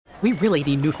We really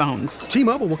need new phones.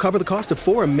 T-Mobile will cover the cost of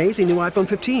 4 amazing new iPhone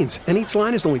 15s, and each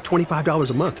line is only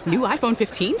 $25 a month. New iPhone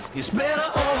 15s? It's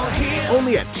better over here.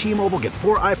 Only at T-Mobile, get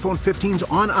 4 iPhone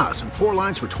 15s on us and 4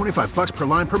 lines for $25 per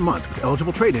line per month with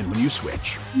eligible trade-in when you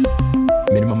switch.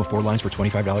 Minimum of 4 lines for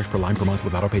 $25 per line per month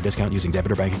with autopay discount using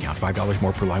debit or bank account. $5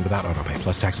 more per line without autopay,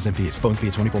 plus taxes and fees. Phone fee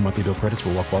at 24 monthly bill credits for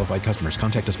well-qualified customers.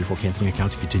 Contact us before canceling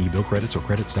account to continue bill credits or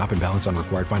credit stop and balance on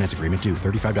required finance agreement due.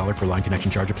 $35 per line connection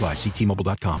charge applies. See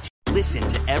T-Mobile.com. Listen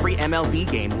to every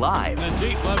MLB game live. In the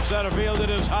deep left center field, it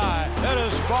is high, it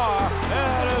is far,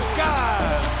 it is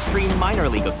gone. Stream minor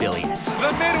league affiliates.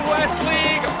 The Midwest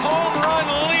League home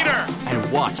run leader.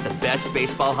 And watch the best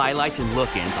baseball highlights and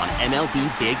look-ins on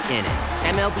MLB Big Inning.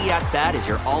 MLB At Bat is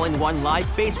your all-in-one live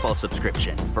baseball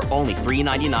subscription for only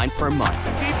 $3.99 per month.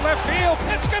 Deep left field,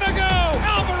 it's gonna go.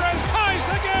 Alvarez ties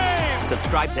the game.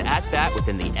 Subscribe to At Bat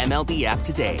within the MLB app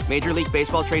today. Major League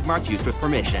Baseball trademarks used with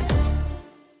permission.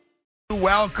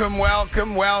 Welcome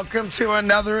to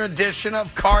another edition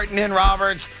of Carton and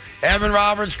Roberts. Evan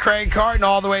Roberts, Craig Carton,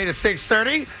 all the way to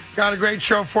 6:30. Got a great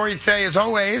show for you today, as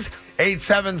always.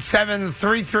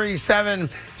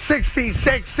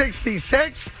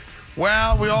 877-337-6666.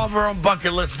 Well, we all have our own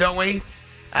bucket list, don't we?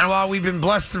 And while we've been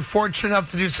blessed and fortunate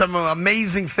enough to do some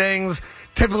amazing things,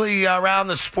 typically around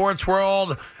the sports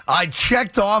world, I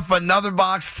checked off another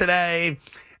box today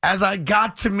as I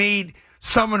got to meet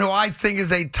someone who I think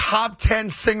is a top 10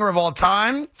 singer of all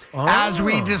time. As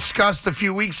we discussed a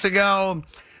few weeks ago,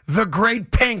 the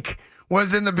great Pink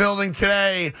was in the building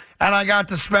today, and I got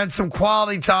to spend some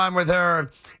quality time with her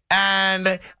and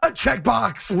a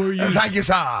checkbox. Thank you,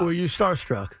 sir. Were you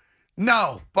starstruck?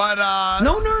 No, but...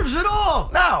 no nerves at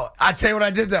all? No. I'll tell you what I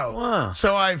did, though. Wow.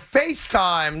 So I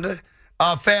FaceTimed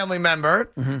a family member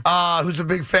who's a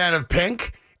big fan of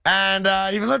Pink, and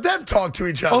even let them talk to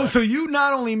each other. Oh, so you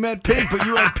not only met Pink, but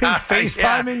you had Pink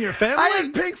FaceTiming your family? I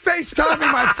had Pink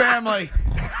FaceTiming my family.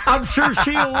 I'm sure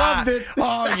she loved it.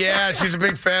 Oh, yeah, she's a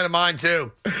big fan of mine,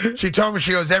 too. She told me,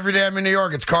 she goes, every day I'm in New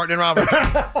York, it's Carton and Roberts.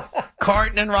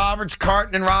 Carton and Roberts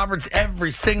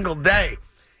every single day.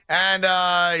 And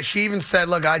she even said,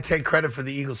 look, I take credit for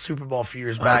the Eagles Super Bowl a few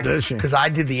years back because I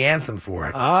did the anthem for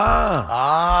it.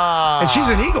 And she's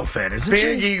an Eagle fan, isn't she?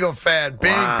 Big Eagle fan.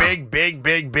 Big Eagle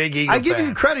fan. I give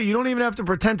you credit. You don't even have to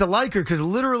pretend to like her because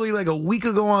literally like a week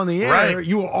ago on the air,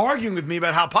 you were arguing with me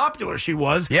about how popular she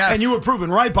was. Yes. And you were proven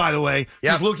right, by the way,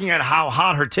 just looking at how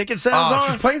hot her ticket sales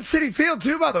are. She's playing Citi Field,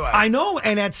 too, by the way. I know.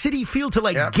 And at Citi Field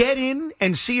to get in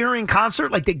and see her in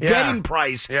concert, like the get-in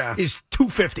price is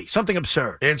 $250, something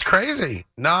absurd. It's crazy.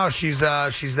 No, she's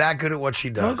that good at what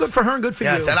she does. Well, good for her and good for you.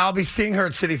 Yes, and I'll be seeing her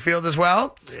at Citi Field as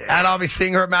well, and I'll be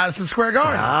seeing her at Madison Square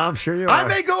Garden. I'm sure you are. I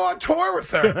may go on tour with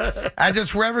her, and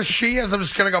just wherever she is, I'm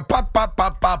just going to go pop, pop,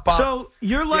 pop, pop, pop. So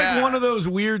you're like one of those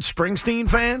weird Springsteen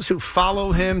fans who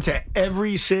follow him to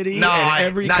every city and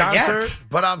every concert? Yet,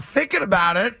 but I'm thinking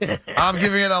about it. I'm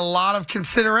giving it a lot of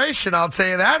consideration. I'll tell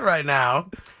you that right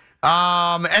now.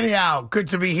 Anyhow, good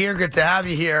to be here. Good to have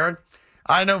you here.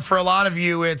 I know for a lot of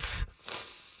you, it's,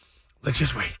 let's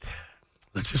just wait.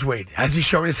 Let's just wait. Has he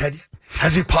shown his head yet?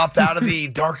 Has he popped out of the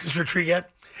darkness retreat yet?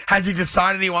 Has he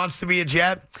decided he wants to be a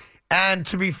Jet? And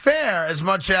to be fair, as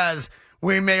much as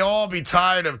we may all be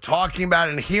tired of talking about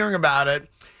it and hearing about it,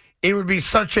 it would be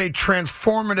such a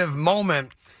transformative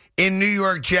moment in New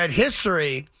York Jet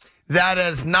history that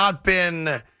has not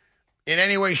been in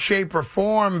any way, shape, or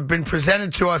form been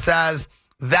presented to us as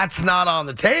that's not on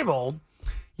the table.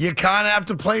 You kind of have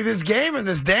to play this game and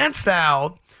this dance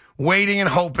now, waiting and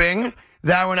hoping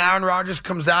that when Aaron Rodgers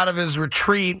comes out of his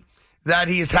retreat, that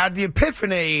he has had the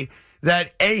epiphany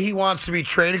that, A, he wants to be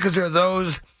traded because there are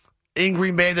those in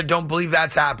Green Bay that don't believe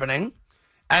that's happening,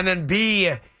 and then, B,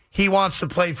 he wants to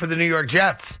play for the New York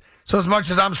Jets. So as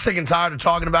much as I'm sick and tired of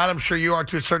talking about it, I'm sure you are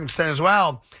to a certain extent as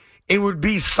well, it would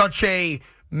be such a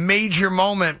major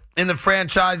moment in the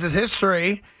franchise's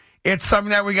history. It's something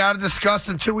that we got to discuss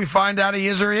until we find out he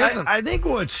is or he isn't. I think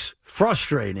what's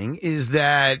frustrating is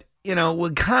that, we're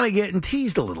kind of getting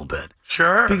teased a little bit.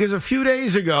 Sure. Because a few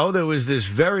days ago, there was this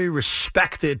very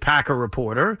respected Packer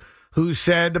reporter who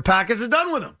said the Packers are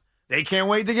done with him. They can't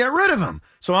wait to get rid of him.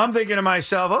 So I'm thinking to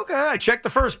myself, okay, I checked the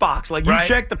first box. Like you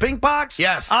checked the pink box?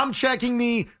 Yes. I'm checking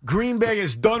the Green Bay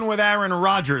is done with Aaron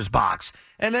Rodgers box.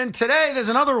 And then today, there's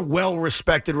another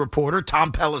well-respected reporter,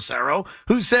 Tom Pelissero,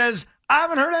 who says, I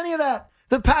haven't heard any of that.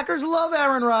 The Packers love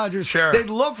Aaron Rodgers. Sure. They'd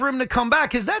love for him to come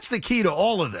back because that's the key to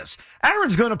all of this.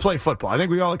 Aaron's going to play football. I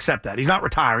think we all accept that. He's not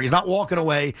retiring. He's not walking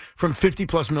away from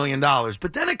 $50+ million.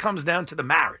 But then it comes down to the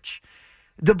marriage.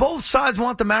 Do both sides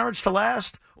want the marriage to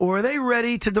last, or are they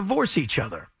ready to divorce each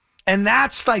other? And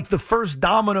that's like the first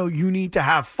domino you need to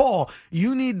have fall.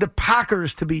 You need the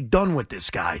Packers to be done with this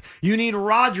guy. You need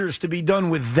Rodgers to be done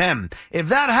with them. If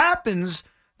that happens,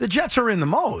 the Jets are in the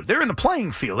mode. They're in the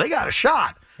playing field. They got a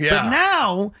shot. Yeah. But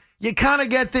now you kind of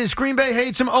get this Green Bay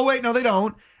hates him. Oh, wait, no, they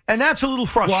don't. And that's a little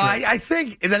frustrating. Well, I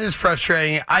think that is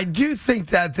frustrating. I do think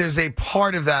that there's a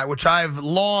part of that, which I've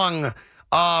long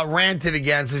ranted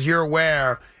against, as you're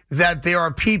aware, that there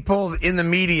are people in the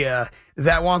media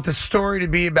that want the story to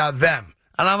be about them.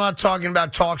 And I'm not talking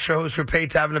about talk shows who are paid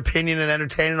to have an opinion and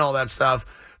entertain and all that stuff,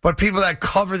 but people that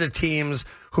cover the teams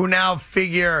who now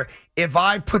figure if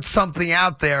I put something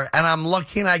out there and I'm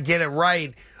lucky and I get it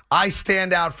right, I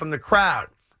stand out from the crowd.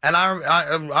 And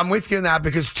I'm with you in that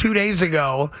because 2 days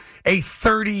ago, a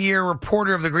 30-year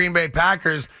reporter of the Green Bay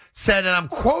Packers said, and I'm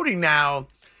quoting now,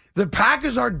 the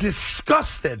Packers are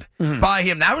disgusted by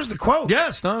him. That was the quote.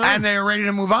 Yes. No. And they're ready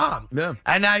to move on. Yeah.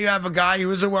 And now you have a guy who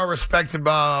is a well-respected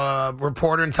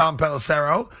reporter in Tom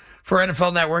Pelissero for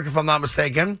NFL Network, if I'm not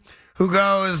mistaken, who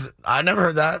goes, I never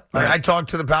heard that. Right. I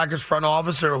talked to the Packers front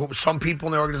office or some people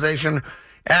in the organization,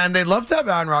 and they'd love to have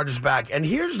Aaron Rodgers back. And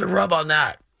here's the rub on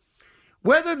that.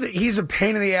 Whether he's a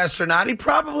pain in the ass or not, he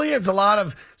probably has a lot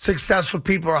of successful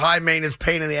people or high-maintenance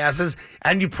pain in the asses,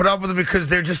 and you put up with them because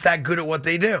they're just that good at what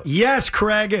they do. Yes,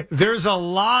 Craig, there's a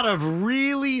lot of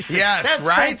really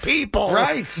successful people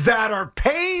that are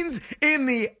pains in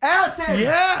the asses.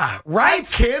 Yeah, right. I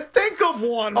can't think of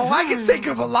one. Oh, I can think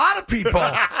of a lot of people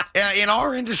in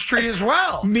our industry as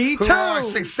well. Me too. Who are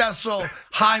successful,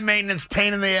 high-maintenance,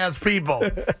 pain in the ass people.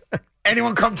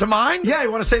 Anyone come to mind? Yeah,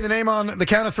 you want to say the name on the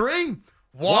count of three?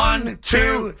 1,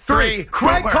 2, 3.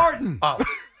 Craig Carton. Oh,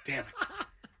 damn it.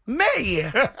 Me?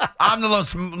 I'm the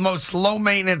most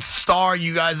low-maintenance star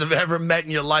you guys have ever met in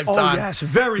your lifetime. Oh, yes,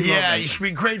 very low. Yeah, you should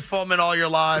be grateful I'm in all your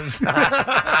lives. Too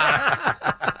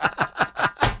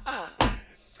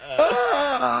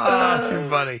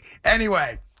funny.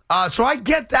 Anyway, so I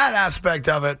get that aspect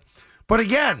of it. But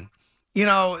again, you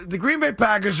know, the Green Bay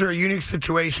Packers are a unique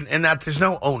situation in that there's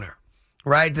no owner,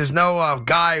 right? There's no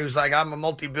guy who's like, I'm a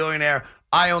multi-billionaire.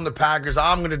 I own the Packers.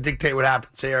 I'm going to dictate what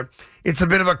happens here. It's a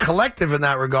bit of a collective in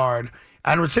that regard.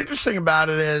 And what's interesting about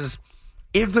it is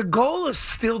if the goal is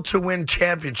still to win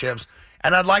championships,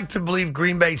 and I'd like to believe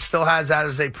Green Bay still has that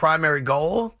as a primary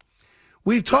goal,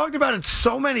 we've talked about it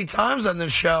so many times on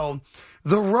this show,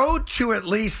 the road to at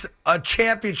least a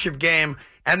championship game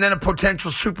and then a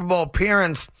potential Super Bowl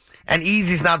appearance, and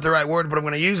easy is not the right word, but I'm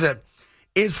going to use it,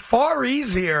 is far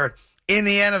easier in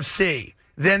the NFC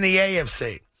than the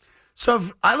AFC. So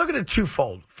if I look at it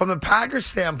twofold. From the Packers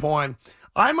standpoint,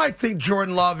 I might think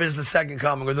Jordan Love is the second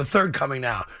coming or the third coming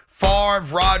now. Favre,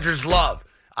 Rodgers, Love.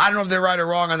 I don't know if they're right or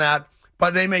wrong on that,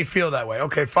 but they may feel that way.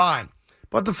 Okay, fine.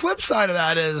 But the flip side of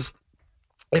that is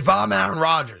if I'm Aaron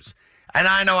Rodgers, and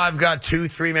I know I've got 2,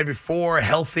 3, maybe 4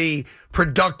 healthy,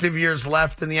 productive years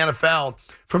left in the NFL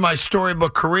for my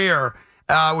storybook career,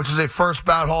 which is a first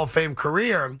bout Hall of Fame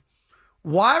career,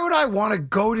 why would I want to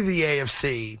go to the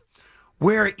AFC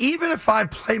where even if I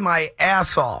play my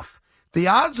ass off, the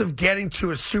odds of getting to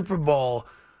a Super Bowl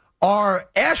are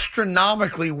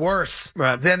astronomically worse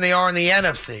than they are in the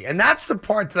NFC? And that's the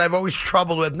part that I've always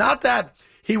troubled with. Not that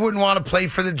he wouldn't want to play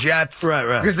for the Jets,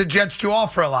 because the Jets do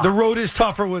offer a lot. The road is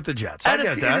tougher with the Jets. I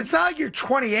get that. It's not like you're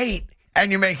 28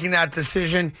 and you're making that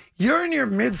decision. You're in your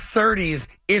mid-30s.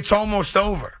 It's almost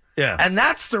over. Yeah. And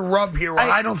that's the rub here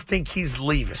where I don't think he's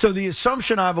leaving. So the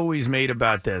assumption I've always made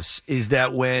about this is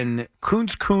that when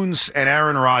Kuntz and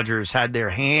Aaron Rodgers had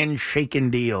their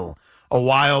handshaking deal a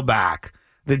while back,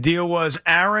 the deal was,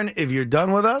 Aaron, if you're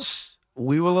done with us,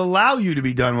 we will allow you to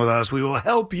be done with us. We will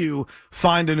help you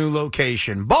find a new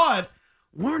location. But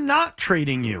we're not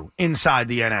trading you inside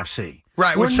the NFC.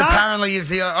 Right, which apparently is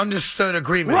the understood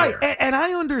agreement here. Right, and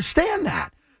I understand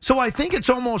that. So I think it's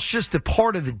almost just a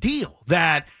part of the deal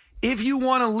that if you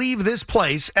want to leave this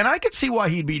place, and I could see why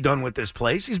he'd be done with this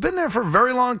place. He's been there for a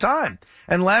very long time.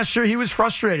 And last year he was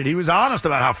frustrated. He was honest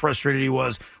about how frustrated he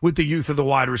was with the youth of the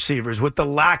wide receivers, with the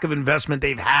lack of investment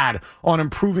they've had on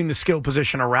improving the skill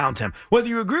position around him. Whether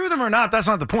you agree with him or not, that's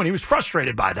not the point. He was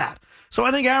frustrated by that. So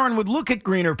I think Aaron would look at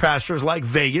greener pastures like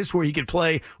Vegas, where he could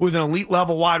play with an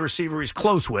elite-level wide receiver he's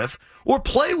close with, or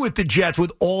play with the Jets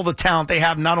with all the talent they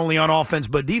have, not only on offense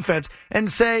but defense, and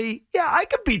say, yeah, I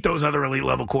could beat those other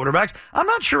elite-level quarterbacks. I'm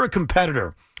not sure a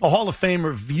competitor, a Hall of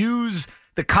Famer, views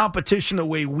the competition the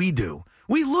way we do.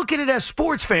 We look at it as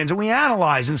sports fans, and we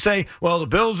analyze and say, well, the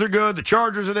Bills are good, the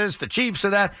Chargers are this, the Chiefs are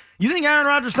that. You think Aaron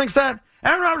Rodgers thinks that?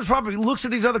 Aaron Rodgers probably looks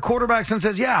at these other quarterbacks and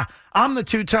says, yeah, I'm the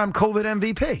 2-time COVID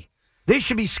MVP. They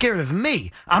should be scared of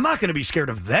me. I'm not going to be scared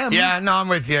of them. Yeah, no, I'm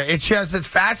with you. It's just, it's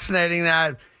fascinating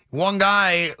that One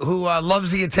guy who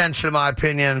loves the attention, in my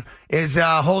opinion, is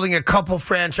holding a couple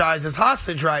franchises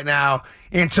hostage right now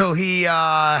until he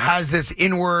has this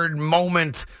inward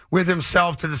moment with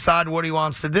himself to decide what he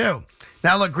wants to do.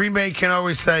 Now, look, Green Bay can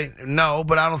always say no,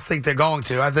 but I don't think they're going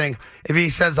to. I think if he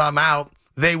says I'm out,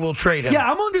 they will trade him. Yeah,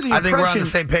 I'm under the impression I think we're on the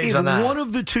same page on that. If one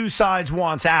of the two sides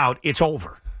wants out, it's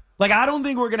over. Like, I don't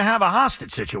think we're going to have a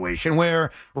hostage situation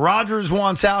where Rodgers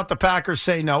wants out, the Packers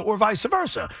say no, or vice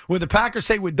versa, where the Packers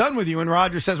say we're done with you and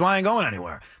Rodgers says, well, I ain't going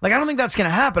anywhere. Like, I don't think that's going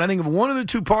to happen. I think if one of the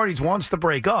two parties wants to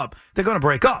break up, they're going to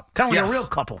break up. Kind of like a real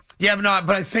couple. Yeah,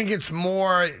 but I think it's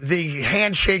more the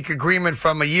handshake agreement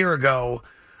from a year ago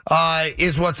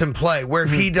is what's in play, where if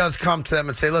he does come to them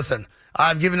and say, listen,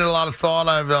 I've given it a lot of thought,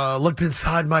 I've looked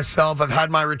inside myself, I've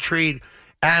had my retreat,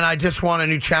 and I just want a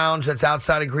new challenge that's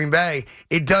outside of Green Bay,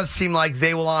 it does seem like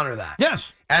they will honor that.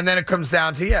 Yes. And then it comes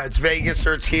down to, it's Vegas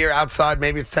or it's here outside,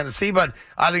 maybe it's Tennessee, but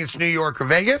I think it's New York or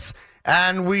Vegas.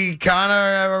 And we kind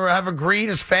of have agreed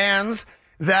as fans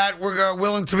that we're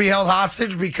willing to be held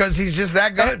hostage because he's just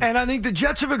that good. And I think the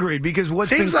Jets have agreed because what's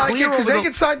seems been like clear it because they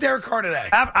can sign Derek Carr today.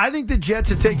 I think the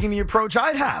Jets are taking the approach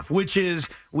I'd have, which is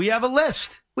we have a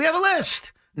list. We have a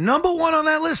list. Number one on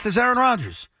that list is Aaron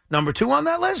Rodgers. Number two on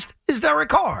that list is Derek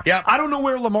Carr. Yep. I don't know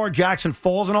where Lamar Jackson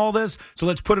falls in all this, so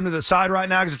let's put him to the side right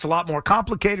now because it's a lot more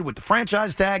complicated with the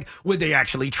franchise tag. Would they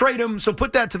actually trade him? So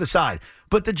put that to the side.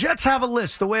 But the Jets have a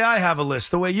list the way I have a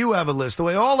list, the way you have a list, the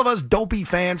way all of us dopey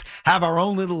fans have our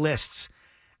own little lists.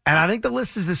 And I think the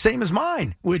list is the same as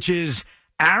mine, which is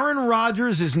Aaron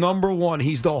Rodgers is number one.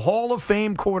 He's the Hall of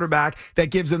Fame quarterback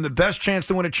that gives them the best chance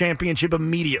to win a championship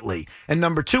immediately. And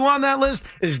number two on that list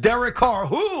is Derek Carr,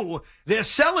 who they're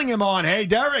selling him on. Hey,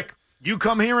 Derek, you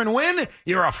come here and win,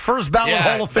 you're a first ballot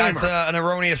Hall of Famer. That's an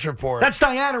erroneous report. That's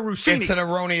Diana Rossini. It's an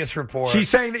erroneous report. She's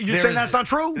saying that you're saying that's not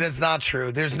true? That's not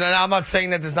true. I'm not saying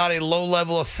that there's not a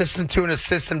low-level assistant to an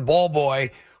assistant ball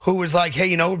boy who was like, hey,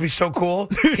 you know what would be so cool?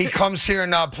 He comes here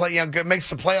and makes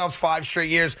the playoffs 5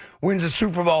 straight years, wins a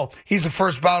Super Bowl. He's the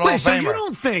first ballot Hall of Famer. So you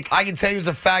don't think... I can tell you as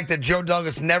a fact that Joe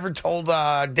Douglas never told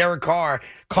Derek Carr,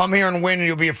 come here and win and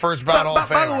you'll be a first ballot Hall of Famer.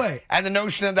 By the way... And the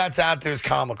notion that that's out there is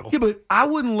comical. Yeah, but I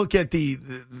wouldn't look at the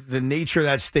nature of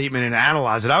that statement and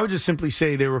analyze it. I would just simply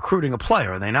say they're recruiting a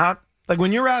player, are they not? Like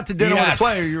when you're out to dinner with a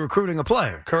player, you're recruiting a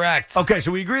player. Correct. Okay, so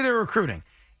we agree they're recruiting.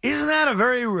 Isn't that a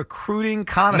very recruiting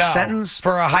kind of sentence?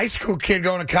 For a high school kid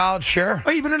going to college, sure.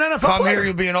 Or even an NFL Come player. here,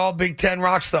 you'll be an all Big Ten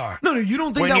rock star. No, you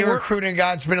don't think when you're recruiting a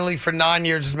guy that's been in the league for 9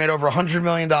 years, has made over $100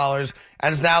 million,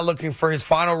 and is now looking for his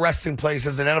final resting place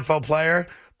as an NFL player,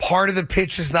 part of the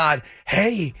pitch is not,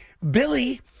 hey,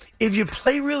 Billy, if you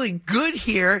play really good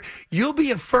here, you'll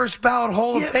be a first ballot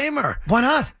Hall of Famer. Why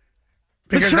not?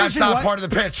 Because that's not part of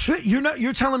the pitch.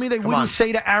 You're telling me they wouldn't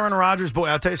say to Aaron Rodgers, boy,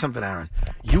 I'll tell you something, Aaron.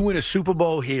 You win a Super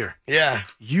Bowl here. Yeah.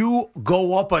 You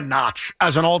go up a notch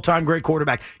as an all-time great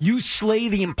quarterback. You slay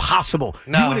the impossible.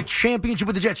 No. You win a championship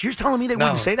with the Jets. You're telling me they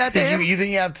wouldn't say that to him? You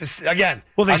think you have to, again,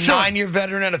 well, a 9-year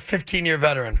veteran and a 15-year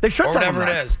veteran. They should or whatever it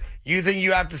is. You think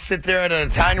you have to sit there at an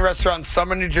Italian restaurant in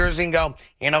Summer, New Jersey and go,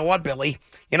 you know what, Billy?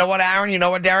 You know what, Aaron? You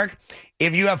know what, Derek?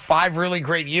 If you have 5 really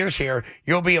great years here,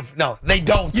 you'll be no, they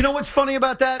don't. You know what's funny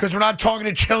about that? Because we're not talking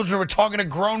to children, we're talking to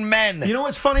grown men. You know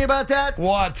what's funny about that?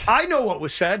 What? I know what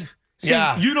was said. See,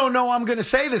 you don't know I'm going to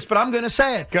say this, but I'm going to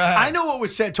say it. Go ahead. I know what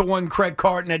was said to one Craig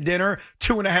Carton at dinner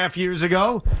 2.5 years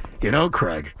ago. You know,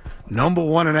 Craig, number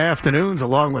one in afternoons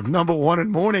along with number one in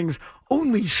mornings.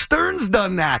 Only Stern's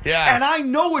done that. Yeah. And I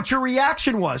know what your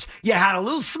reaction was. You had a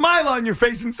little smile on your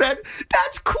face and said,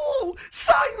 that's cool.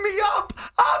 Sign me up.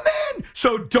 I'm in.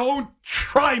 So don't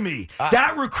try me.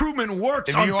 That recruitment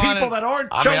works on people that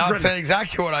aren't children. I'll tell you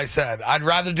exactly what I said. I'd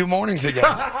rather do mornings again.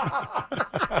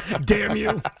 Damn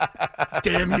you.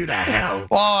 Damn you to hell.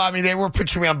 Well, they were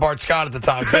pitching me on Bart Scott at the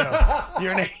time, too.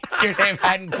 Your name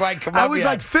hadn't quite come up yet. I was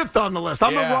like 5th on the list.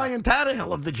 I'm the Ryan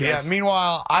Tannehill of the Jets. Yeah,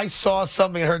 meanwhile, I saw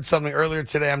something and heard something earlier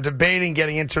today. I'm debating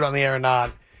getting into it on the air or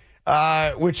not,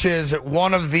 which is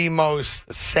one of the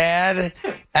most sad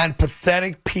and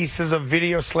pathetic pieces of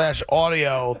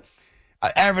video/audio.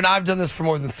 Evan, I've done this for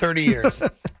more than 30 years.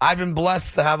 I've been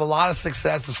blessed to have a lot of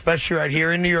success, especially right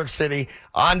here in New York City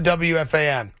on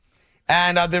WFAN.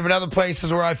 And there have been other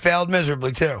places where I failed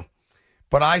miserably, too.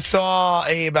 But I saw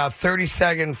about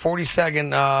 30-second,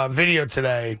 40-second video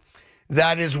today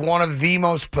that is one of the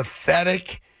most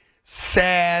pathetic,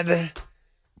 sad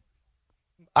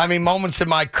moments in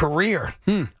my career.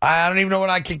 I don't even know what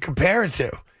I can compare it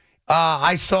to.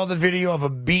 I saw the video of a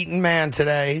beaten man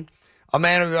today. A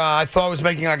man who I thought was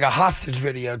making like a hostage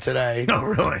video today. Oh,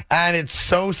 really? And it's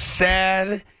so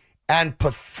sad and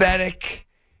pathetic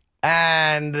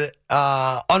and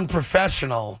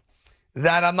unprofessional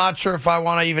that I'm not sure if I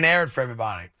want to even air it for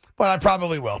everybody, but I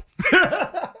probably will.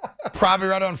 Probably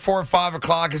right on 4 or 5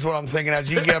 o'clock is what I'm thinking. As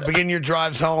you begin your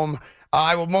drives home,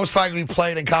 I will most likely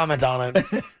play it and comment on it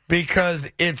because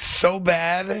it's so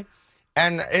bad.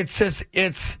 And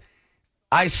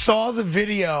I saw the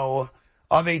video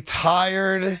of a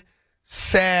tired,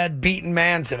 sad, beaten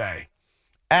man today.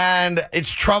 And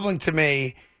it's troubling to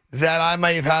me that I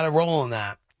may have had a role in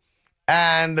that.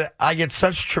 And I get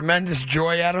such tremendous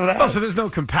joy out of that. Oh, so there's no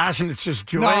compassion, it's just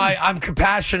joy? No, I'm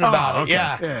compassionate about it, okay.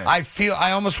 yeah.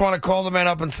 I almost want to call the man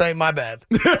up and say, my bad.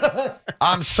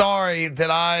 I'm sorry that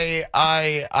I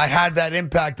had that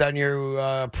impact on you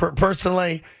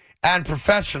personally and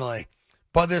professionally.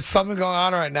 But there's something going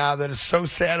on right now that is so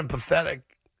sad and pathetic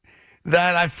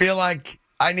that I feel like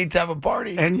I need to have a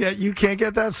party. And yet you can't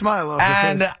get that smile off.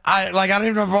 And I don't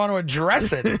even know if I want to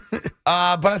address it.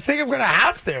 But I think I'm going to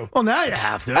have to. Well, now you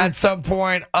have to. At some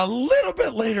point, a little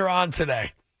bit later on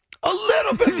today.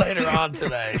 It's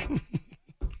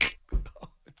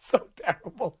so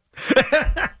terrible.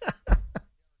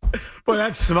 Boy,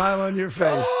 that smile on your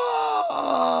face.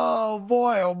 Oh,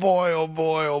 boy, oh, boy, oh,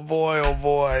 boy, oh, boy, oh,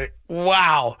 boy.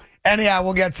 Wow. Anyhow,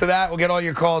 we'll get to that. We'll get all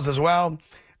your calls as well.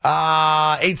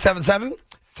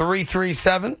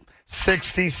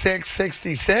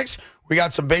 877-337-6666. We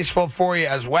got some baseball for you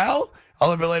as well a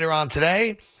little bit later on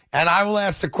today. And I will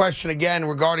ask the question again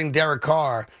regarding Derek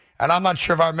Carr. And I'm not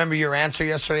sure if I remember your answer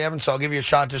yesterday, Evan, so I'll give you a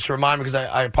shot just to remind me because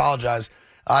I apologize.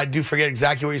 I do forget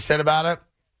exactly what you said about it.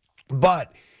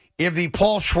 But if the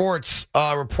Paul Schwartz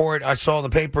report I saw in the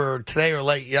paper today or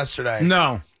late yesterday.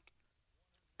 No.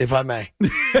 If I may.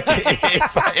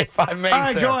 if I may, all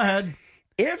right, sir. go ahead.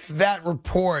 If that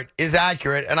report is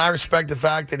accurate, and I respect the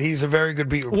fact that he's a very good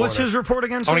beat reporter. What's his report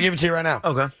again, sir? I'm going to give it to you right now.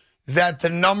 Okay. That the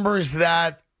numbers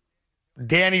that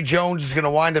Danny Jones is going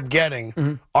to wind up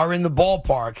getting are in the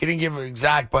ballpark. He didn't give it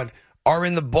exact, but are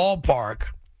in the ballpark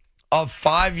of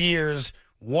 5 years,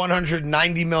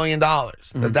 $190 million.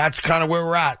 That's kind of where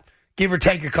we're at. Give or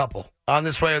take a couple on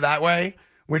this way or that way,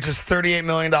 which is $38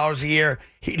 million a year.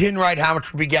 He didn't write how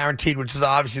much would be guaranteed, which is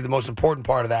obviously the most important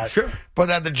part of that. Sure. But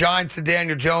that the Giants and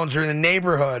Daniel Jones are in the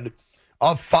neighborhood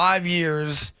of 5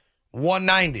 years,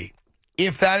 $190.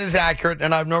 If that is accurate,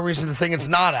 and I have no reason to think it's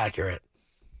not accurate,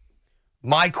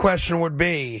 my question would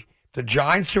be, the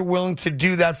Giants are willing to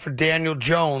do that for Daniel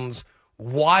Jones.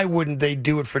 Why wouldn't they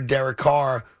do it for Derek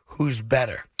Carr, who's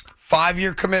better?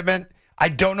 5-year commitment. I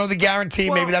don't know the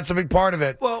guarantee. Well, maybe that's a big part of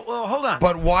it. Well, hold on.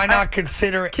 But why not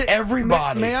consider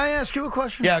everybody? May I ask you a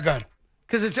question? Yeah, go ahead.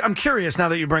 Because I'm curious now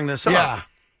that you bring this up. Yeah.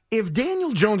 If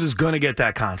Daniel Jones is going to get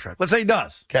that contract, let's say he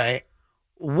does. Okay.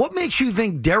 What makes you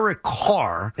think Derek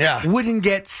Carr wouldn't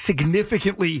get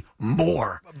significantly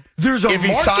more? If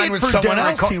he signed with someone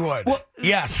else, he would. Well,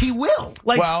 yes. He will.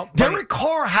 Derek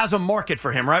Carr has a market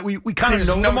for him, right? We kind of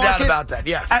know the market. There's no doubt about that,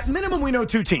 yes. At minimum, we know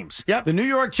two teams. Yep. The New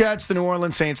York Jets, the New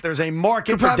Orleans Saints. There's a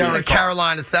market for probably Derek Carr.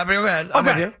 Carolina. Go ahead. I'm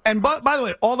with you. And by the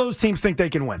way, all those teams think they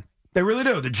can win. They really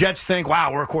do. The Jets think,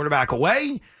 wow, we're a quarterback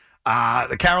away.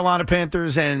 The Carolina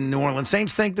Panthers and New Orleans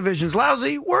Saints think division's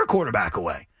lousy. We're a quarterback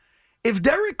away. If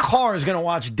Derek Carr is going to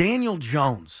watch Daniel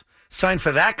Jones sign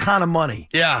for that kind of money,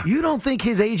 you don't think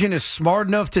his agent is smart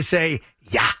enough to say,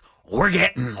 we're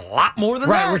getting a lot more than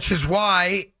that? Right, which is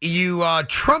why you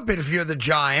trumpet if you're the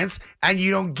Giants and you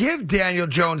don't give Daniel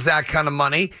Jones that kind of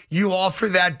money. You offer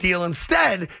that deal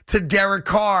instead to Derek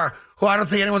Carr, who I don't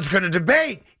think anyone's going to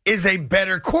debate is a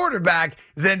better quarterback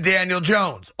than Daniel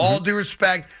Jones. All due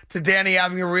respect to Danny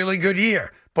having a really good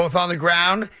year, both on the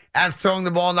ground and throwing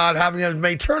the ball, not having as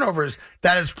many turnovers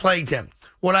that has plagued him.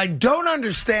 What I don't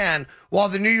understand, while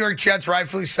the New York Jets,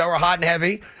 rightfully so, are hot and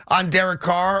heavy on Derek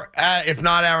Carr, if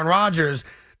not Aaron Rodgers,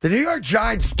 the New York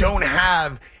Giants don't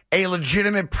have a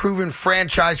legitimate, proven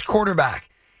franchise quarterback.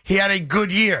 He had a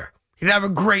good year. He didn't have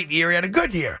a great year. He had a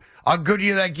good year. A good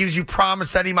year that gives you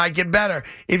promise that he might get better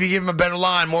if you give him a better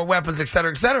line, more weapons, et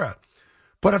cetera, et cetera.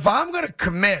 But if I'm going to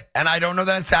commit, and I don't know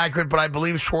that it's accurate, but I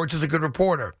believe Schwartz is a good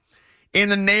reporter, in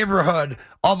the neighborhood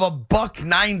of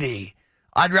 $190,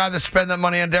 I'd rather spend that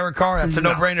money on Derek Carr. That's a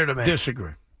no-brainer to me.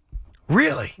 Disagree.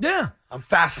 Really? Yeah. I'm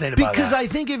fascinated by that. Because I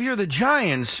think if you're the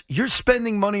Giants, you're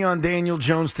spending money on Daniel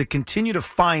Jones to continue to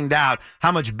find out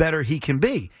how much better he can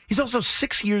be. He's also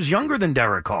 6 years younger than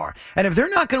Derek Carr. And if they're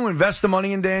not going to invest the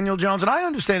money in Daniel Jones, and I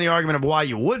understand the argument of why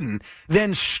you wouldn't,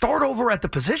 then start over at the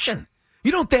position.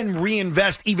 You don't then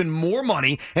reinvest even more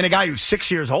money in a guy who's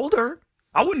 6 years older.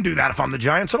 I wouldn't do that if I'm the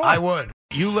Giants at all. I would.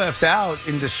 You left out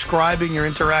in describing your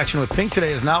interaction with Pink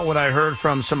today is not what I heard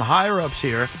from some higher-ups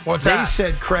here. What's that? They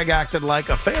said Craig acted like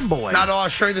a fanboy. Not at all. I'll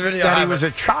show you the video. That he was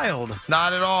a child.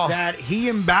 Not at all. That he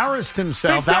embarrassed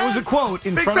himself. Big That fan. was a quote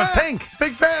in Big front fan. of Pink.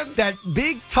 Big fan. That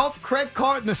big, tough Craig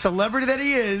Carton, the celebrity that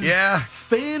he is,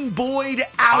 fanboyed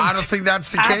out. I don't think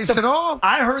that's the case at all.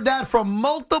 I heard that from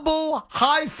multiple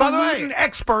highfalutin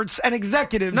experts and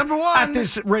executives number one, at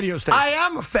this radio station. I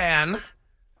am a fan.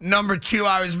 Number two,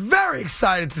 I was very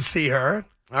excited to see her.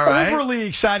 All right. Overly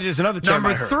excited is another term Number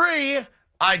I heard. three,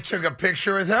 I took a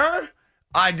picture with her.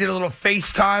 I did a little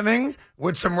FaceTiming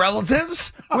with some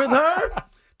relatives with her.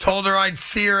 Told her I'd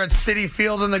see her at Citi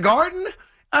Field in the Garden.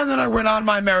 And then I went on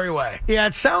my merry way. Yeah,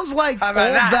 it sounds like all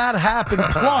that happened.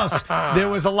 Plus, there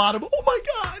was a lot of, oh, my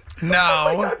God. No.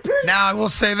 Oh my God, Pink. Now, I will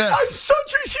say this. I'm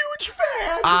such a huge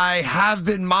fan. I have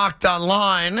been mocked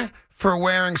online for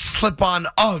wearing slip-on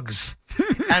Uggs.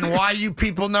 And why you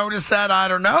people notice that, I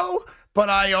don't know. But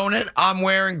I own it. I'm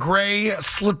wearing gray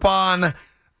slip-on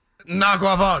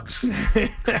knockoff Uggs.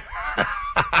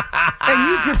 And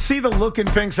you could see the look in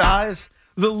Pink's eyes.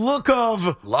 The look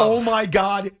of, oh, my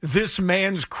God, this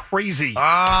man's crazy. Let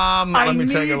I me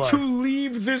take a need look. to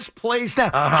leave this place now.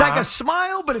 It's like a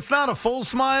smile, but it's not a full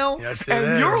smile. Yes, it and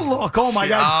is. your look, oh, my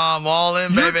God. I'm all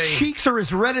in, baby. Your cheeks are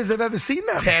as red as I've ever seen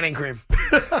them. Tanning cream.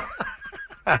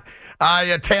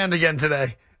 I tanned again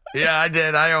today. Yeah, I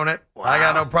did. I own it. Wow. I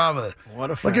got no problem with it.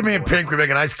 What a Look at me and Pink. We make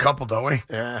a nice couple, don't we?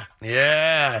 Yeah.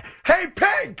 Yeah. Hey,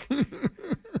 Pink!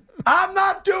 I'm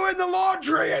not doing the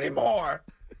laundry anymore.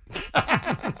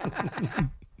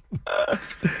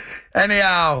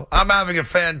 Anyhow, I'm having a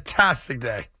fantastic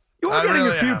day. You are getting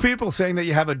a few people saying that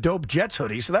you have a dope Jets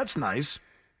hoodie, so that's nice.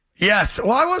 Yes.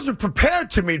 Well, I wasn't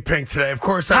prepared to meet Pink today. Of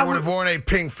course, I would have worn a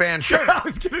Pink fan shirt. I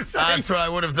was going to say. That's what I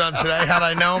would have done today had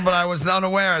I known, but I was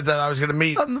unaware that I was going to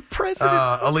meet I'm the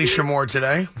president Alicia Moore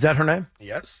today. Is that her name?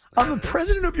 Yes. I'm the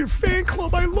president of your fan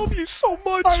club. I love you so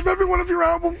much. I have every one of your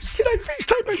albums. Can I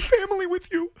FaceTime my family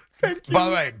with you? Thank you. By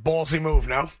the way, ballsy move,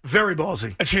 no? Very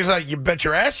ballsy. And she's like, you bet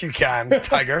your ass you can,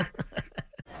 Tiger.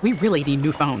 We really need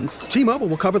new phones. T-Mobile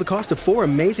will cover the cost of 4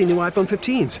 amazing new iPhone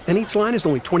 15s, and each line is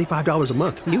only $25 a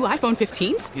month. New iPhone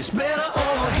 15s? It's better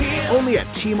over here. Only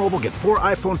at T-Mobile, get 4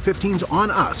 iPhone 15s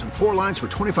on us and 4 lines for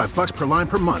 $25 per line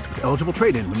per month with eligible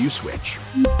trade-in when you switch.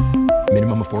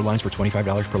 Minimum of 4 lines for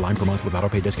 $25 per line per month with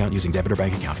autopay discount using debit or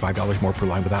bank account. $5 more per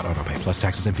line without autopay, plus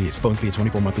taxes and fees. Phone fee at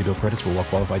 24 monthly bill credits for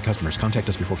well-qualified customers. Contact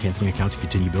us before canceling account to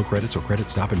continue bill credits or credit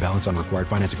stop and balance on required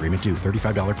finance agreement due.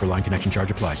 $35 per line connection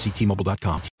charge applies. See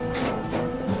T-Mobile.com.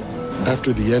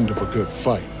 After the end of a good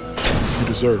fight, you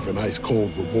deserve an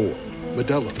ice-cold reward.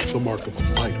 Modelo is the mark of a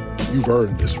fighter. You've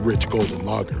earned this rich golden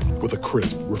lager with a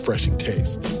crisp, refreshing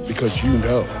taste. Because you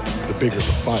know, the bigger the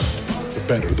fight, the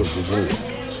better the reward.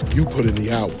 You put in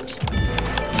the hours,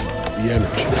 the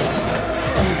energy,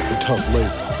 the tough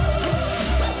labor.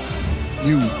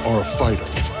 You are a fighter,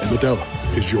 and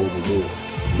Modelo is your reward.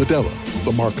 Modelo,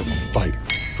 the mark of a fighter.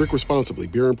 Drink responsibly.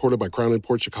 Beer imported by Crown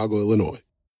Imports, Chicago, Illinois.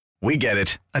 We get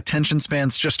it. Attention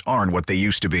spans just aren't what they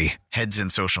used to be. Heads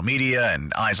in social media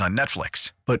and eyes on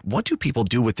Netflix. But what do people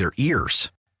do with their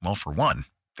ears? Well, for one,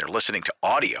 they're listening to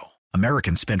audio.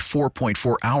 Americans spend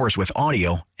 4.4 hours with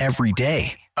audio every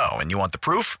day. Oh, and you want the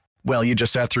proof? Well, you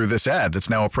just sat through this ad that's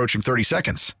now approaching 30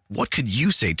 seconds. What could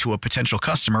you say to a potential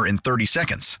customer in 30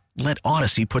 seconds? Let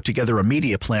Odyssey put together a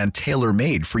media plan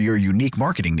tailor-made for your unique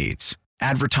marketing needs.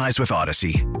 Advertise with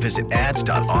Odyssey. Visit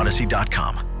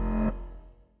ads.odyssey.com.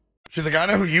 She's like, I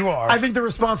know who you are. I think the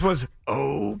response was,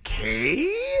 okay.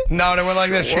 No, they went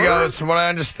like this. She goes, from what I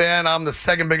understand, I'm the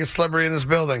second biggest celebrity in this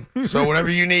building. So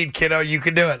whatever you need, kiddo, you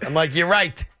can do it. I'm like, you're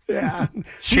right. Yeah.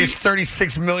 She has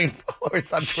 36 million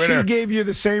followers on Twitter. She gave you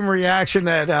the same reaction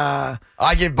that...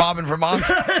 I gave Bob in Vermont.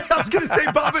 I was going to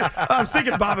say Bob I was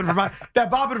thinking Bob in Vermont.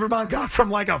 That Bob in Vermont got from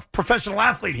like a professional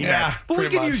athlete he met. But we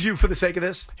can use you for the sake of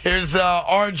this. Here's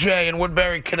RJ in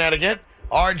Woodbury, Connecticut.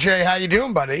 RJ, how you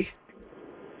doing, buddy?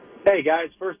 Hey, guys.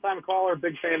 First-time caller.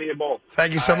 Big fan of you both.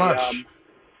 Thank you so much.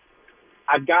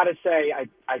 I've got to say,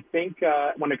 I think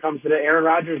when it comes to the Aaron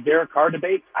Rodgers, Derek Carr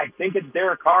debate, I think it's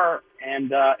Derek Carr,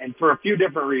 and for a few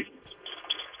different reasons.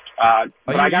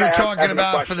 You're talking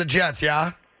about for the Jets,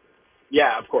 yeah?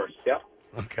 Yeah, of course. Yep.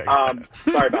 Okay.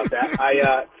 Sorry about that.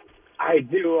 I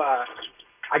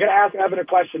got to ask Evan a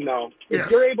question, though. Yes.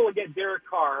 If you're able to get Derek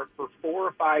Carr for 4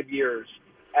 or 5 years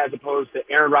as opposed to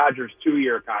Aaron Rodgers'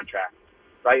 2-year contract,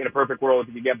 right? In a perfect world,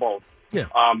 if you could get both. Yeah.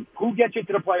 Who gets you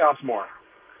to the playoffs more?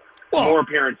 More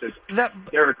appearances.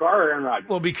 Derek Carr or Aaron Rodgers?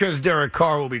 Well, because Derek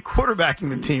Carr will be quarterbacking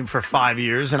the team for 5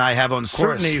 years, and I have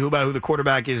uncertainty about who the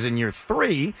quarterback is in year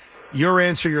 3. your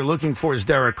answer you're looking for is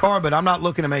Derek Carr, but I'm not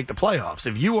looking to make the playoffs.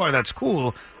 If you are, that's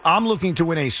cool. I'm looking to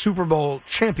win a Super Bowl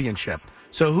championship.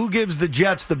 So who gives the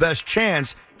Jets the best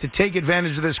chance to take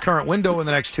advantage of this current window in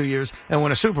the next 2 years and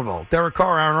win a Super Bowl? Derek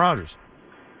Carr or Aaron Rodgers?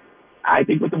 I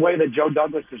think with the way that Joe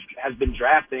Douglas has been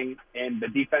drafting and the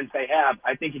defense they have,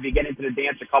 I think if you get into the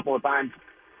dance a couple of times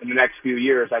in the next few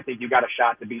years, I think you got a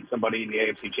shot to beat somebody in the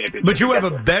AFC Championship. But you have a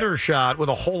better shot with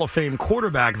a Hall of Fame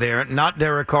quarterback there, not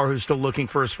Derek Carr, who's still looking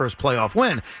for his first playoff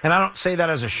win. And I don't say that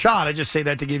as a shot. I just say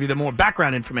that to give you the more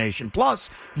background information. Plus,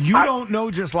 you don't know,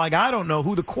 just like I don't know,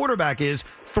 who the quarterback is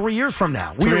 3 years from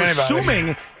now. We're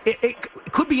assuming it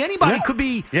could be anybody. It could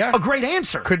be a great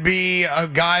answer. Could be a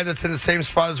guy that's in the same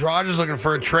spot as Rodgers looking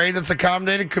for a trade that's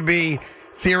accommodated. Could be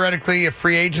theoretically a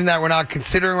free agent that we're not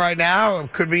considering right now.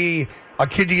 It could be a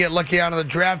kid you get lucky out of the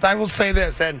draft. I will say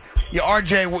this, and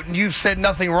RJ, you've said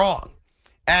nothing wrong.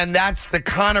 And that's the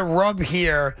kind of rub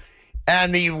here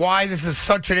and the why this is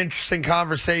such an interesting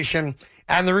conversation.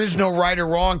 And there is no right or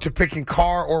wrong to picking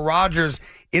Carr or Rodgers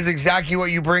is exactly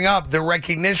what you bring up. The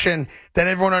recognition that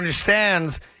everyone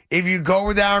understands if you go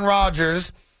with Aaron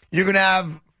Rodgers, you're going to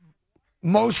have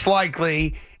most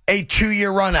likely a 2-year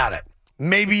run at it.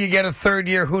 Maybe you get a third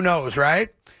year, who knows, right?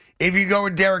 If you go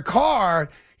with Derek Carr,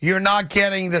 you're not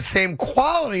getting the same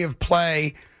quality of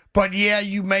play, but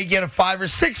you may get a 5 or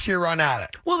 6 year run at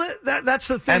it. Well, that's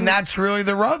the thing. And that's really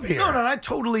the rub here. No, I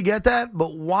totally get that.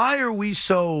 But why are we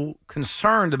so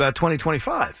concerned about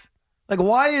 2025? Like,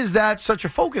 why is that such a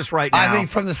focus right now? I think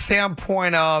from the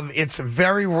standpoint of it's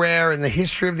very rare in the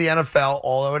history of the NFL,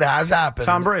 although it has happened.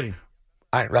 Tom Brady.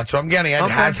 That's what I'm getting at.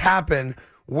 Okay. It has happened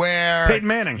where Peyton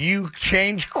Manning. You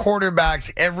change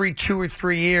quarterbacks every 2 or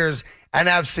 3 years and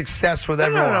have success with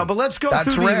everyone. No, but let's go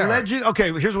through the legend.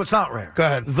 Okay, here's what's not rare. Go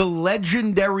ahead. The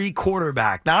legendary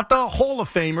quarterback, not the Hall of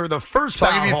Famer, the first Hall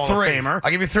of Famer.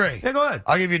 I'll give you 3. Yeah, go ahead.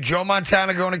 I'll give you Joe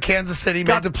Montana going to Kansas City,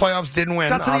 made the playoffs, didn't win.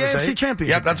 Got to the AFC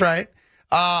Championship. Yep, that's right.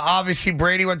 Obviously,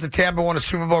 Brady went to Tampa, won a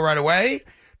Super Bowl right away.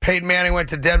 Peyton Manning went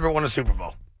to Denver, won a Super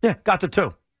Bowl. Yeah, got the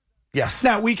 2. Yes.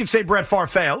 Now, we could say Brett Favre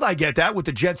failed. I get that. With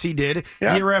the Jets, he did.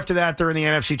 Yeah. Year after that, they're in the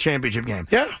NFC Championship game.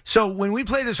 Yeah. So when we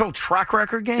play this whole track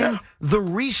record game, the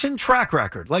recent track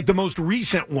record, like the most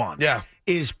recent one,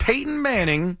 is Peyton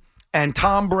Manning and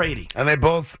Tom Brady. And they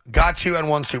both got you and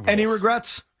won Super Bowls. Any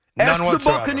regrets? None Ask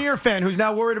whatsoever. the Buccaneer fan who's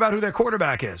now worried about who their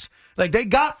quarterback is. Like, they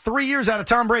got 3 years out of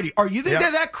Tom Brady. Are you think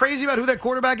they're that crazy about who their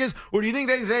quarterback is? Or do you think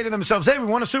they say to themselves, hey, we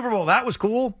won a Super Bowl. That was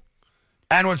cool.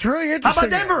 And what's really interesting... How about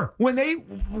Denver when they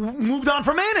moved on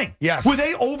from Manning? Yes. Were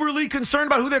they overly concerned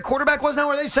about who their quarterback was now?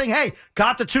 Or are they saying, hey,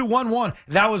 got the 2-1-1.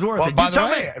 That was worth it? By the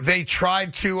way, they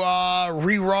tried to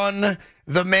rerun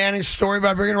the Manning story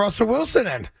by bringing Russell Wilson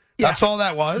in. Yeah. That's all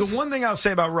that was. The one thing I'll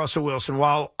say about Russell Wilson,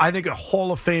 while I think a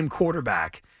Hall of Fame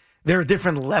quarterback, there are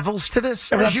different levels to this.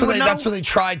 That's what they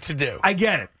tried to do. I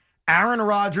get it. Aaron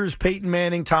Rodgers, Peyton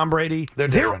Manning, Tom Brady,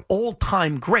 they're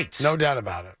all-time greats. No doubt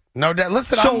about it. No doubt.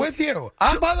 Listen, I'm with you.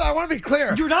 By the way, I want to be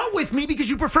clear. You're not with me because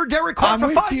you prefer Derek Carr for 5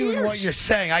 years. I'm with you in what you're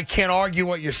saying. I can't argue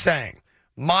what you're saying.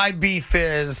 My beef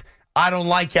is I don't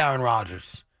like Aaron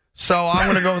Rodgers. So I'm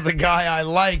going to go with the guy I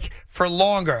like for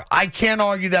longer. I can't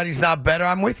argue that he's not better.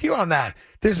 I'm with you on that.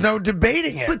 There's no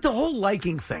debating it. But the whole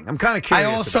liking thing, I'm kind of curious.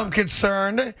 I also am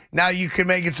concerned. Now you can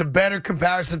make it's a better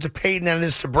comparison to Peyton than it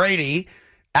is to Brady.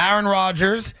 Aaron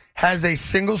Rodgers has a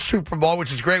single Super Bowl,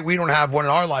 which is great. We don't have one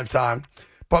in our lifetime.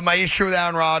 But my issue with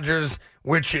Aaron Rodgers,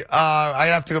 which I'd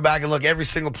have to go back and look every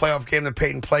single playoff game that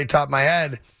Peyton played top of my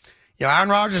head. You know, Aaron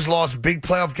Rodgers lost big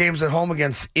playoff games at home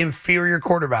against inferior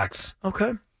quarterbacks.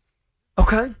 Okay.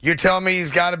 You're telling me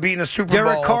he's got to beat in a Super Bowl.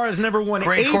 Derek Carr has never won a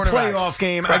playoff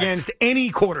game against any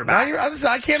quarterback.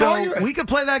 I can't argue it. We could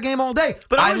play that game all day.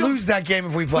 But I lose that game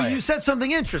if we play. Well, you said something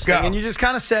interesting, and you just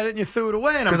kind of said it and you threw it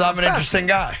away. Because I'm an interesting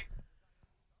guy.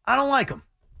 I don't like him.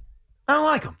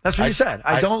 That's what you said.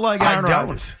 I don't like Aaron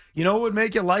Rodgers. You know what would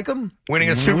make you like him? Winning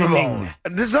a Super Bowl.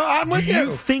 I'm with you. Do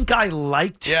you think I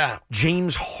liked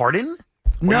James Harden?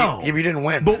 No. You didn't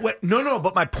win. But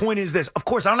but my point is this. Of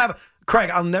course,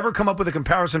 Craig, I'll never come up with a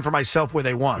comparison for myself where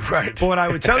they won. Right. But what I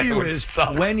would tell you is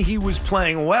when he was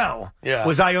playing well,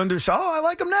 was I understood, I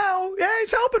like him now. Yeah,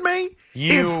 he's helping me.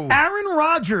 If Aaron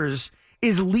Rodgers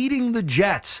is leading the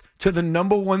Jets to the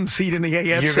 #1 seed in the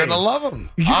AFC. You're going to love him.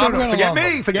 Forget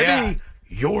me.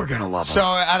 You're going to love him. So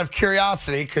out of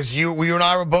curiosity, because you and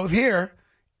I were both here,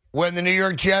 when the New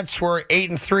York Jets were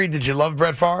 8-3, did you love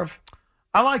Brett Favre?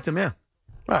 I liked him, yeah.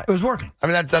 Right. It was working. I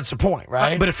mean, that's the point,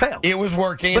 right? But it failed. It was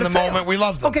working in the moment we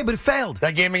loved them. Okay, but it failed.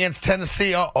 That game against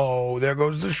Tennessee, there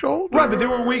goes the shoulder. Right, but there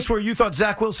were weeks where you thought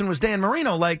Zach Wilson was Dan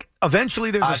Marino. Like,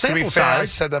 eventually there's a sample to be fair, size. I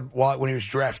said that when he was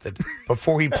drafted,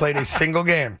 before he played a single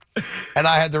game. And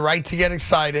I had the right to get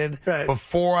excited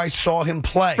before I saw him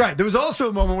play. Right. There was also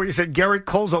a moment where you said Garrett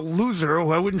Cole's a loser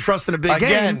who I wouldn't trust in a big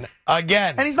game.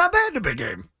 Again. And he's not bad in a big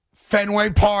game.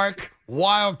 Fenway Park.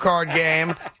 Wild card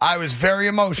game. I was very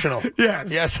emotional.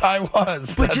 Yes, I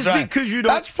was. But just because you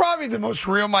don't... That's probably the most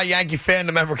real my Yankee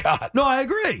fandom ever got. No, I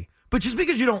agree. But just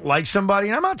because you don't like somebody,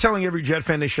 and I'm not telling every Jet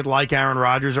fan they should like Aaron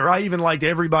Rodgers, or I even liked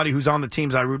everybody who's on the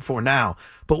teams I root for now.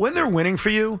 But when they're winning for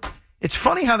you, it's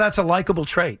funny how that's a likable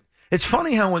trait. It's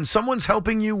funny how when someone's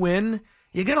helping you win,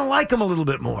 you're going to like them a little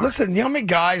bit more. Listen, you know how many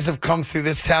guys have come through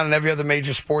this town and every other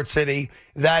major sports city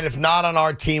that if not on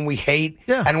our team, we hate?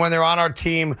 Yeah. And when they're on our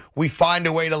team, we find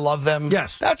a way to love them?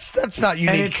 Yes. That's not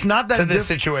unique and it's not that to this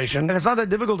situation. And it's not that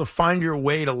difficult to find your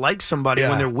way to like somebody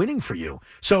when they're winning for you.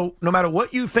 So no matter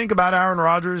what you think about Aaron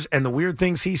Rodgers and the weird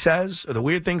things he says or the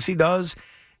weird things he does,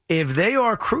 if they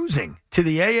are cruising to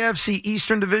the AFC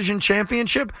Eastern Division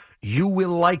Championship, you will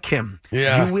like him.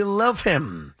 Yeah. You will love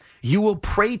him. You will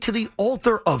pray to the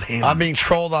altar of him. I'm being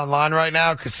trolled online right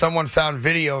now because someone found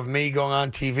video of me going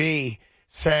on TV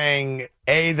saying,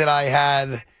 A, that I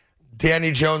had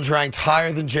Danny Jones ranked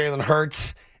higher than Jalen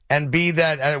Hurts, and B,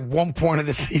 that at one point of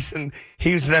the season,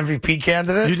 he was an MVP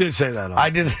candidate. You did say that. I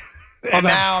did. And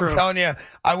now I'm telling you,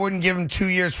 I wouldn't give him 2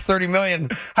 years, $30 million.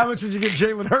 How much would you give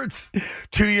Jalen Hurts?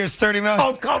 2 years, $30 million.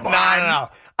 Oh, come on.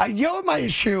 No. You know what my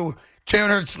issue... Jalen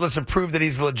Hurts, listen, proved that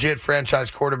he's a legit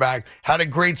franchise quarterback, had a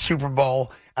great Super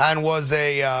Bowl, and was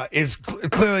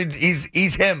clearly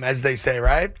he's him, as they say,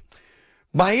 right?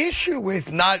 My issue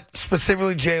with not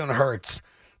specifically Jalen Hurts,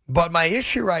 but my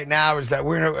issue right now is that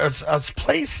we're in a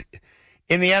place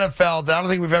in the NFL that I don't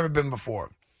think we've ever been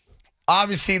before.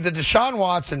 Obviously, the Deshaun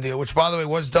Watson deal, which, by the way,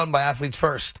 was done by Athletes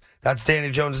First. That's Danny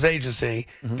Jones' agency.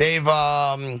 Mm-hmm. They've,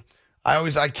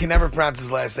 I can never pronounce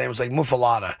his last name. It's like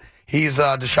Mufalata. He's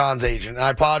Deshaun's agent. And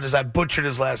I apologize. I butchered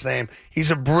his last name. He's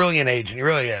a brilliant agent. He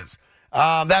really is.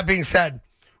 That being said,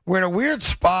 we're in a weird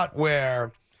spot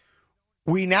where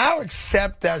we now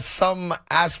accept as some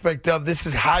aspect of this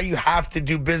is how you have to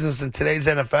do business in today's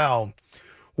NFL,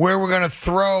 where we're going to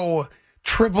throw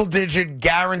triple-digit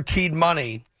guaranteed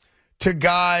money to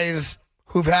guys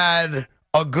who've had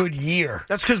a good year.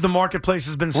 That's because the marketplace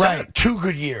has been set. Right, 2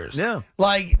 good years. Yeah.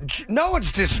 Like, no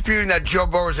one's disputing that Joe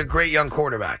Burrow is a great young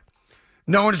quarterback.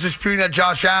 No one's disputing that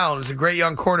Josh Allen is a great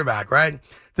young quarterback, right?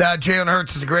 That Jalen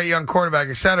Hurts is a great young quarterback,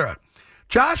 etc.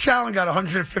 Josh Allen got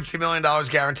 $150 million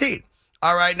guaranteed.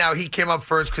 All right, now he came up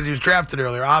first because he was drafted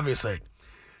earlier, obviously.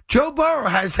 Joe Burrow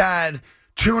has had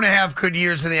 2.5 good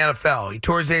years in the NFL. He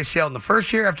tore his ACL in the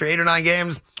first year after 8 or 9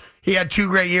 games. He had 2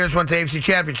 great years, went to AFC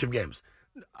Championship games.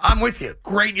 I'm with you.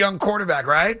 Great young quarterback,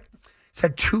 right? He's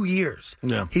had 2 years.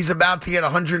 Yeah. He's about to get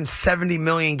 $170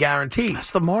 million guaranteed.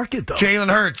 That's the market, though. Jalen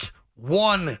Hurts,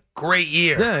 1 great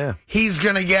year. Yeah. He's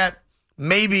going to get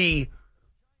maybe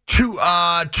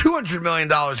 $200 million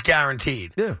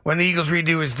guaranteed when the Eagles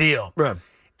redo his deal. Right.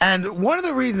 And one of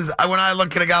the reasons when I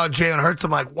look at a guy like Jalen Hurts,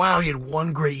 I'm like, wow, he had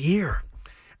 1 great year.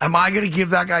 Am I going to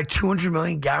give that guy $200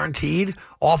 million guaranteed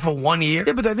off of 1 year?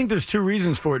 Yeah, but I think there's 2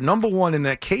 reasons for it. Number one, in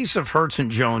that case of Hurts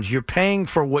and Jones, you're paying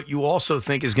for what you also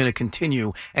think is going to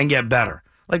continue and get better.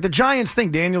 Like the Giants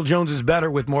think Daniel Jones is better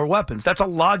with more weapons. That's a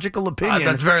logical opinion.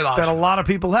 That's very logical. That a lot of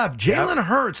people have. Jalen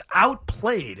Hurts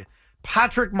outplayed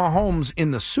Patrick Mahomes in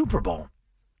the Super Bowl.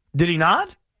 Did he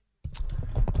not?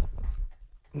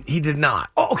 He did not.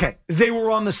 Oh, okay. They were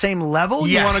on the same level?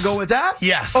 Yes. You want to go with that?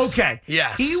 Yes. Okay.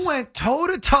 Yes. He went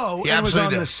toe-to-toe and was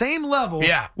on the same level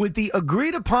with the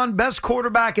agreed-upon best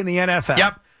quarterback in the NFL.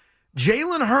 Yep.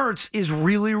 Jalen Hurts is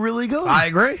really, really good. I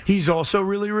agree. He's also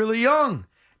really, really young.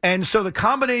 And so the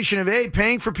combination of,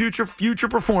 paying for future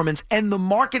performance, and the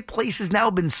marketplace has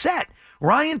now been set.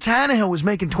 Ryan Tannehill was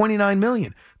making $29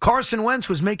 million. Carson Wentz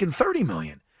was making $30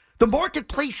 million. The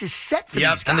marketplace is set for these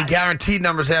guys. And the guaranteed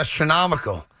number is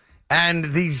astronomical. And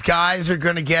these guys are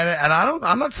going to get it. And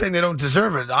I'm not saying they don't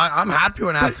deserve it. I'm happy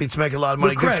when athletes make a lot of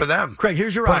money. Craig, good for them. Craig,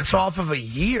 here's your option. But it's off of a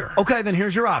year. Okay, then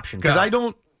here's your option. Because I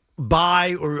don't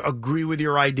buy or agree with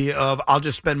your idea of I'll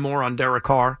just spend more on Derek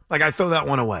Carr. Like, I throw that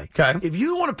one away. Okay. If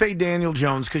you want to pay Daniel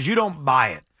Jones because you don't buy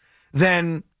it,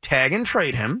 then tag and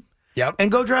trade him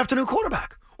and go draft a new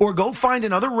quarterback. Or go find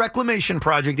another reclamation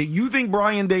project that you think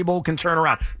Brian Daboll can turn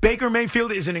around. Baker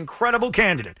Mayfield is an incredible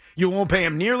candidate. You won't pay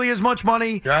him nearly as much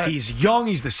money. Right. He's young.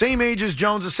 He's the same age as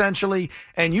Jones, essentially.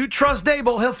 And you trust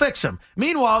Daboll, he'll fix him.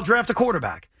 Meanwhile, draft a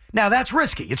quarterback. Now, that's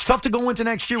risky. It's tough to go into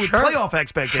next year with playoff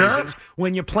expectations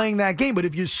when you're playing that game. But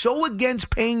if you're so against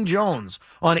paying Jones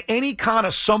on any kind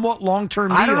of somewhat long-term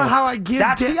deal, I don't know how I give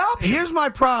that's the option. Here's my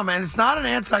problem, and it's not an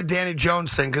anti-Danny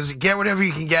Jones thing, because you get whatever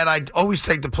you can get. I always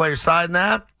take the player side in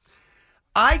that.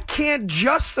 I can't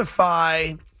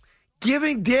justify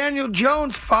giving Daniel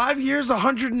Jones 5 years,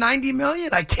 $190 million.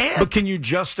 I can't. But can you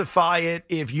justify it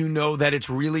if you know that it's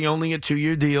really only a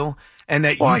 2-year deal and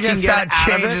that I you guess can get that out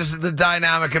changes of it? the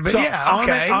dynamic a bit. So Yeah,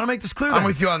 okay. I want to make this clear. I'm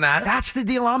with you on that. That's the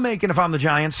deal I'm making if I'm the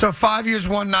Giants. So 5 years,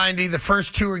 190. The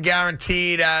first 2 are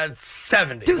guaranteed at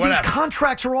 70. Dude, whatever. these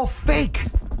contracts are all fake.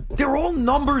 They're all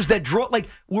numbers that draw. Like,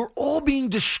 we're all being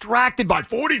distracted by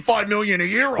 $45 million a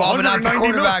year. Well, but not the $190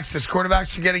 million. quarterbacks. Because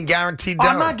quarterbacks are getting guaranteed dough.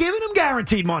 I'm not giving them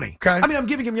guaranteed money. Okay. I mean, I'm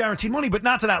giving him guaranteed money, but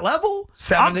not to that level.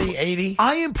 70, 80.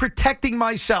 I am protecting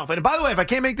myself. And by the way, if I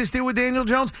can't make this deal with Daniel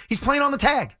Jones, he's playing on the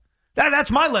tag.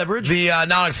 That's my leverage. The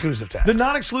non-exclusive tag. The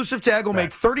non-exclusive tag will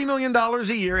make $30 million a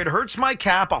year. It hurts my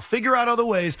cap. I'll figure out other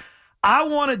ways. I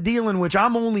want a deal in which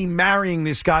I'm only marrying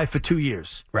this guy for 2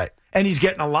 years. Right. And he's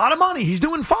getting a lot of money. He's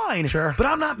doing fine. Sure. But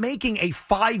I'm not making a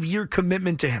 5-year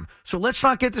commitment to him. So let's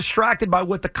not get distracted by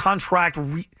what the contract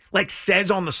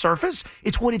says on the surface.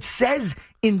 It's what it says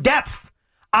in depth.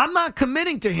 I'm not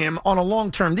committing to him on a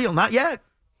long-term deal. Not yet.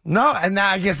 No, and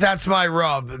I guess that's my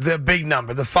rub. The big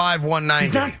number, the 5,190.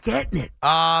 He's not getting it.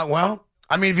 Well,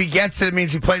 I mean, if he gets it, it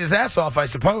means he played his ass off, I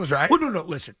suppose, right? Well, no.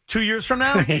 Listen, 2 years from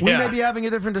now, we may be having a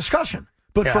different discussion.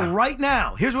 But for right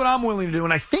now, here's what I'm willing to do,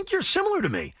 and I think you're similar to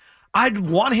me. I'd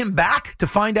want him back to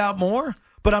find out more,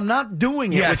 but I'm not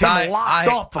doing it with him locked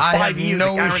up for 5 years. I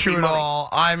have no issue at all.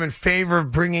 I'm in favor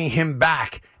of bringing him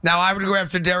back. Now, I would go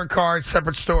after Derek Carr. It's a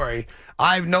separate story.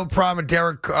 I have no problem with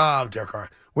Derek Carr.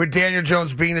 With Daniel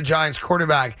Jones being the Giants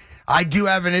quarterback. I do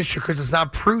have an issue because it's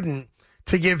not prudent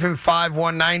to give him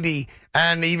 5,190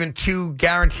 and even 2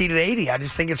 guaranteed at 80. I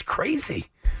just think it's crazy.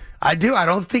 I do. I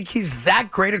don't think he's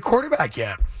that great a quarterback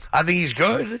yet. I think he's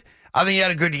good. I think he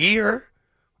had a good year.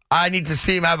 I need to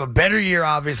see him have a better year,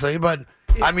 obviously. But,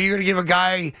 I mean, you're going to give a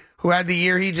guy who had the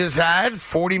year he just had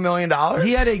 $40 million?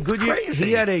 He had a good year.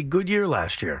 He had a good year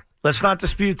last year. Let's not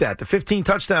dispute that. The 15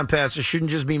 touchdown passes shouldn't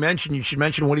just be mentioned. You should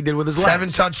mention what he did with his legs. 7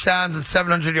 touchdowns and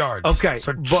 700 yards. Okay.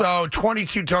 So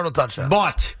 22 total touchdowns.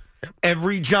 But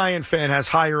every Giant fan has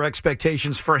higher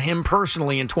expectations for him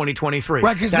personally in 2023.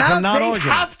 Right, because now they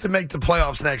have to make the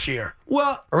playoffs next year.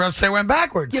 Well, or else they went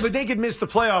backwards. Yeah, but they could miss the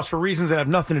playoffs for reasons that have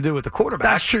nothing to do with the quarterback.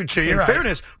 That's true, too. You're in right.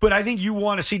 fairness, but I think you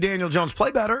want to see Daniel Jones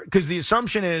play better because the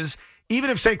assumption is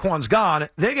even if Saquon's gone,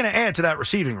 they're going to add to that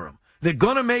receiving room. They're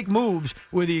going to make moves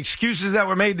with the excuses that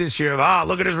were made this year of,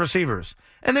 look at his receivers.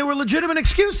 And they were legitimate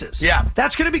excuses. Yeah.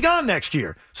 That's going to be gone next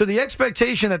year. So the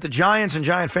expectation that the Giants and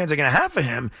Giant fans are going to have for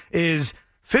him is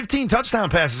 15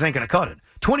 touchdown passes ain't going to cut it.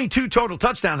 22 total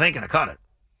touchdowns ain't going to cut it.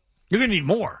 You're going to need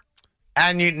more.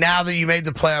 And now that you made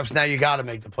the playoffs, now you got to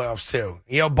make the playoffs too.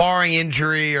 Barring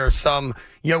injury or some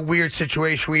weird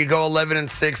situation where you go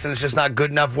 11-6 and it's just not good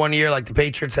enough one year, like the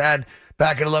Patriots had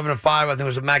back at 11-5. I think it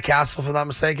was with Matt Castle, if I'm not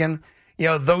mistaken.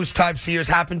 Those types of years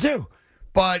happen too.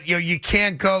 But you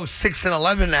can't go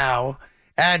 6-11 now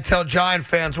and tell Giant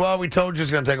fans, well, we told you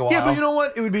it's going to take a while. Yeah, but you know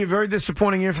what? It would be a very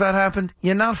disappointing year if that happened.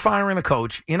 You're not firing the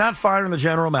coach. You're not firing the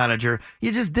general manager.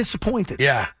 You're just disappointed.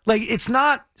 Yeah. Like, it's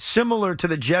not similar to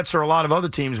the Jets or a lot of other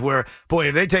teams where, boy,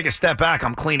 if they take a step back,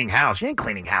 I'm cleaning house. You ain't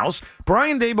cleaning house.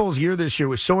 Brian Daboll's year this year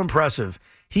was so impressive.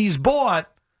 He's bought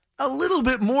a little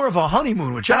bit more of a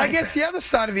honeymoon with Giants. And I guess the other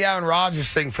side of the Aaron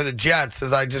Rodgers thing for the Jets,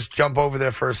 as I just jump over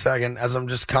there for a second, as I'm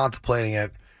just contemplating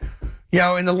it,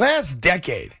 in the last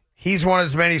decade, he's won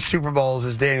as many Super Bowls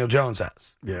as Daniel Jones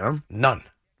has. Yeah. None.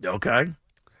 Okay.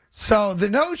 So the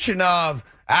notion of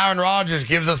Aaron Rodgers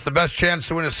gives us the best chance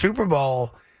to win a Super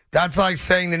Bowl, that's like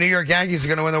saying the New York Yankees are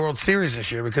going to win the World Series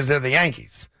this year because they're the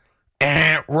Yankees.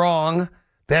 Wrong.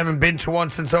 They haven't been to one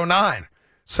since 2009.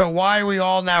 So why are we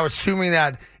all now assuming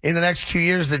that in the next 2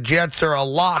 years the Jets are a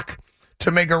lock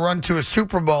to make a run to a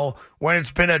Super Bowl when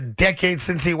it's been a decade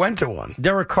since he went to one?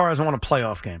 Derek Carr hasn't won a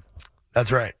playoff game.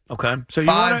 That's right. Okay. So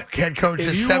 5 head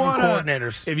coaches, 7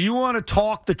 coordinators. If you want to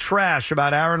talk the trash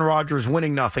about Aaron Rodgers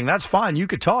winning nothing, that's fine. You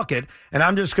could talk it. And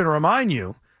I'm just going to remind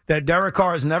you that Derek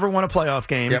Carr has never won a playoff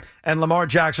game, and Lamar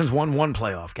Jackson's won 1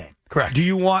 playoff game. Correct.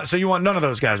 You want none of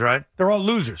those guys, right? They're all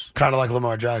losers. Kind of like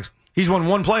Lamar Jackson. He's won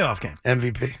 1 playoff game.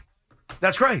 MVP.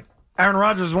 That's great. Aaron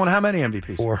Rodgers has won how many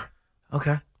MVPs? 4.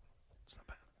 Okay. It's not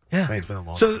bad. Yeah. I mean, it's been a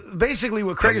long So basically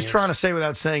what Craig is trying to say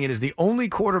without saying it is the only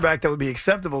quarterback that would be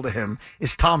acceptable to him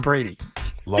is Tom Brady.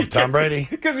 Love Tom Brady.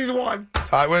 Because he's won.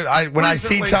 When I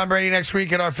see Tom Brady next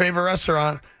week at our favorite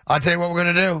restaurant, I'll tell you what we're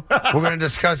going to do. We're going to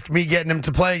discuss me getting him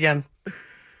to play again.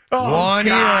 1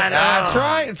 year. God. That's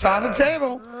right. It's on the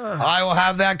table. I will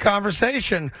have that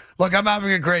conversation. Look, I'm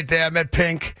having a great day. I met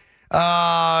Pink.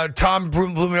 Tom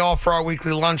blew me off for our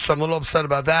weekly lunch, so I'm a little upset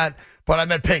about that. But I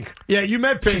met Pink. Yeah, you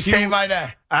met Pink. She saved my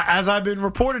day. As I've been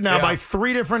reported now by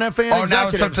 3 different FAN executives. Oh, now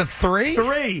it's up to 3?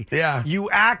 3. Yeah. You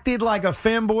acted like a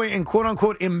fanboy and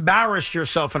quote-unquote embarrassed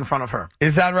yourself in front of her.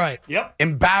 Is that right? Yep.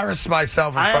 Embarrassed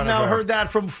myself in front of her. I have now heard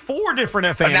that from 4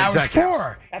 different FAN and now executives. It's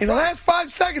 4. In the last 5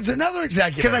 seconds, another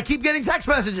executive. Because I keep getting text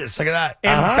messages. Look at that.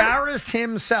 Embarrassed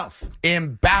himself.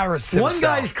 Embarrassed himself. One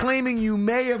guy's claiming you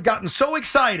may have gotten so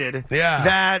excited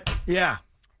that.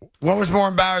 What was more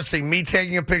embarrassing, me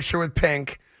taking a picture with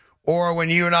Pink or when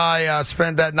you and I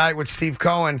spent that night with Steve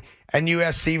Cohen and you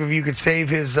asked Steve if you could save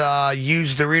his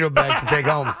used Dorito bag to take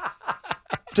home?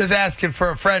 Just asking for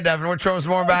a friend, Evan. Which one was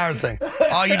more embarrassing?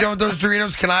 Oh, you done with those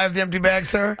Doritos? Can I have the empty bag,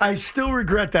 sir? I still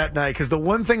regret that night because the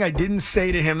one thing I didn't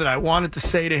say to him that I wanted to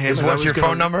say to him is what's your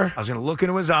phone number? I was going to look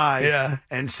into his eye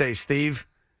and say, Steve,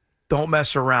 don't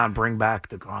mess around. Bring back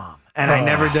the Grom. And I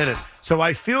never did it. So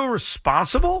I feel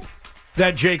responsible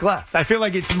that Jake left. I feel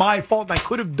like it's my fault and I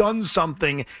could have done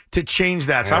something to change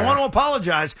that. So I want to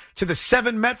apologize to the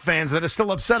 7 Met fans that are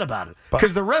still upset about it.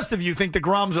 Because the rest of you think the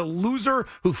Grom's a loser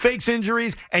who fakes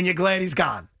injuries and you're glad he's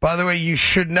gone. By the way, you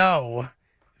should know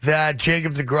that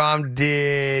Jacob deGrom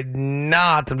did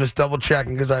not, I'm just double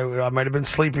checking because I might have been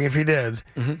sleeping if he did.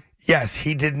 Mm-hmm. Yes,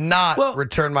 he did not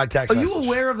return my text message. Are you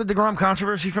aware of the deGrom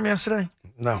controversy from yesterday?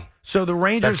 No. So the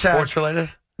Rangers That's sports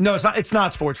related? No, it's not. It's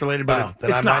not sports related, but then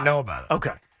it's I might know about it.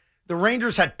 Okay. The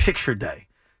Rangers had picture day.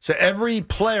 So every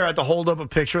player had to hold up a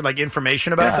picture, like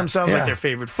information about themselves, like their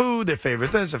favorite food, their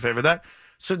favorite this, their favorite that.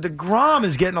 So deGrom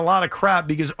is getting a lot of crap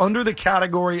because under the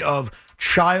category of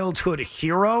childhood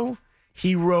hero,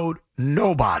 he wrote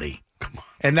nobody. Come on.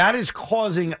 And that is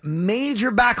causing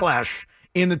major backlash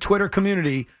in the Twitter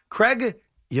community. Craig,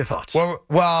 your thoughts?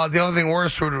 Well, the only thing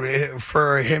worse would be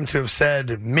for him to have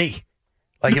said me.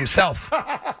 Like himself.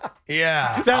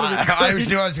 Yeah. I always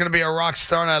knew I was going to be a rock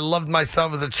star, and I loved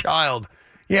myself as a child.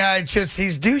 Yeah, it's just,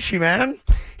 he's douchey, man.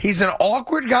 He's an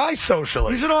awkward guy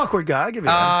socially. He's an awkward guy. I give you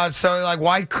that. So, like,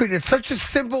 why couldn't, it's such a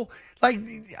simple, like,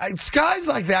 it's guys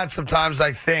like that sometimes,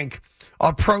 I think,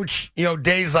 approach,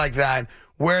 days like that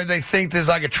where they think there's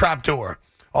like a trap door.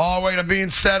 Oh, wait, I'm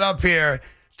being set up here.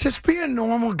 Just be a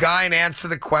normal guy and answer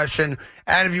the question.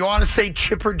 And if you want to say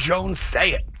Chipper Jones,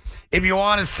 say it. If you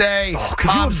want to say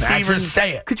Tom Seaver,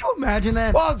 say it. Could you imagine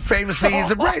that? Well, famously,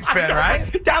 he's a Braves fan,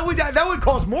 right? That would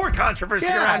cause more controversy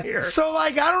around here. So,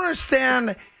 like, I don't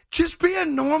understand. Just be a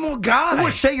normal guy. Or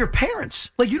say your parents.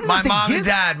 Like, you don't my have to mom and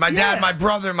dad, my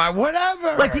brother, my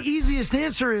whatever. Like, the easiest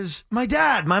answer is my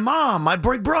dad, my mom, my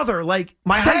big brother, like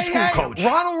my high school coach.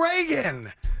 Ronald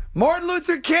Reagan. Martin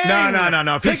Luther King.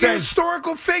 No. If Pick a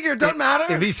historical figure. Doesn't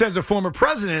matter. If he says a former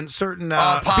president, certain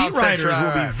beat writers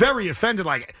will be very offended.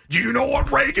 Like, do you know what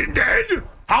Reagan did?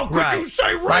 How could you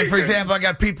say Reagan? Like, for example, I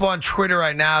got people on Twitter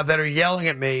right now that are yelling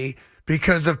at me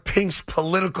because of Pink's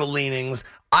political leanings.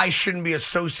 I shouldn't be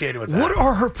associated with that. What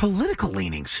are her political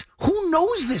leanings? Who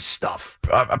knows this stuff?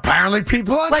 Apparently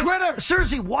people on Twitter.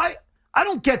 Seriously, why? I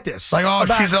don't get this. Like,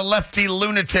 she's a lefty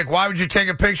lunatic. Why would you take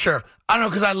a picture? I don't know,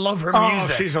 because I love her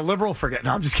music. She's a liberal. Forget.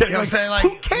 No, I'm just kidding. You know what I'm saying? Like,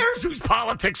 who cares whose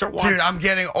politics are what? Dude, I'm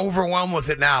getting overwhelmed with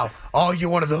it now. Oh, you're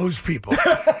one of those people.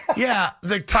 Yeah,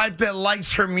 the type that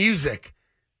likes her music.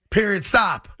 Period.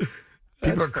 Stop.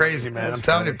 People are crazy, man. I'm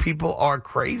telling you, people are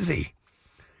crazy.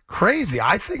 Crazy.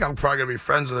 I think I'm probably going to be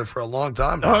friends with her for a long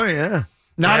time now. Oh, yeah.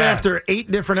 Not after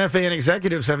 8 different FAN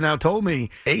executives have now told me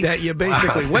that you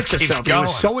basically wet yourself. You were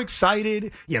so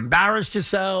excited. You embarrassed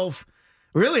yourself.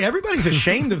 Really, everybody's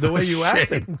ashamed of the way you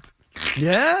acted.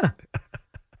 Yeah.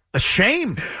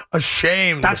 Ashamed.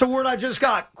 Ashamed. That's a word I just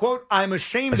got. Quote, I'm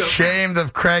ashamed of. Ashamed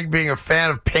of Craig being a fan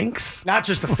of Pink's? Not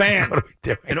just a fan. What are we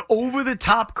doing? An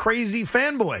over-the-top crazy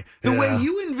fanboy. The way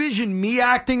you envision me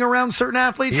acting around certain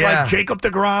athletes, like Jacob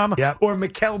deGrom or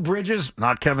Mikal Bridges,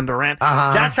 not Kevin Durant,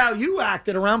 that's how you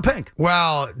acted around Pink.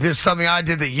 Well, there's something I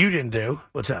did that you didn't do.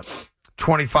 What's that?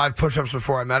 25 push-ups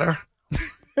before I met her.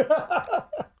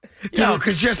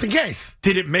 Because just in case.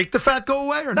 Did it make the fat go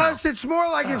away or no? It's more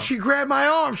like if she grabbed my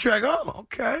arm, she's like, oh,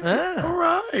 okay. All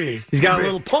right. He's got a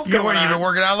little pump going on. You've been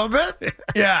working out a little bit?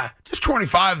 Yeah. Just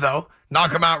 25, though.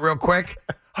 Knock him out real quick.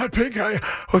 Hi, Pink.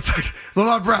 What's like a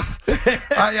little out of breath.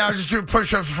 I was just doing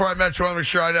push-ups before I met you. I want to make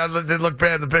sure I didn't look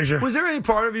bad in the picture. Was there any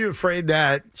part of you afraid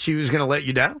that she was going to let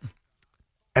you down?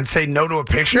 And say no to a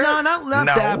picture? No, not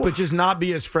that, but just not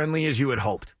be as friendly as you had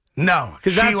hoped. No.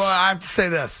 I have to say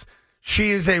this.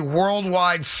 She is a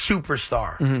worldwide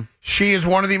superstar. Mm-hmm. She is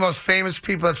one of the most famous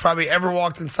people that's probably ever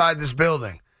walked inside this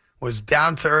building. was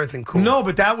down to earth and cool. No,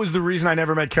 but that was the reason I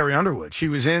never met Carrie Underwood. She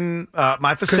was in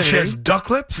my vicinity. Because she has duck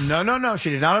lips? No. She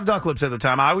did not have duck lips at the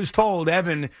time. I was told,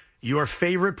 Evan, your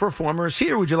favorite performer is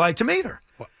here. Would you like to meet her?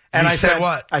 And I said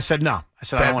what? I said no. I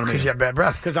said I don't want to meet her. Because you have bad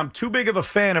breath. Because I'm too big of a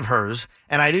fan of hers,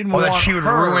 and I didn't want that she would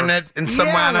ruin it in some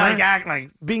manner?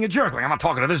 like being a jerk. Like, I'm not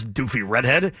talking to this doofy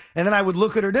redhead. And then I would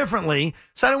look at her differently,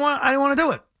 so I didn't want to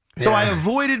do it. So I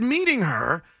avoided meeting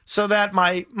her so that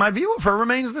my view of her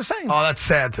remains the same. Oh, that's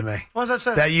sad to me. Why is that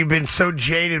sad? That you've been so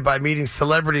jaded by meeting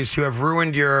celebrities who have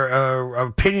ruined your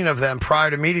opinion of them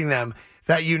prior to meeting them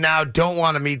that you now don't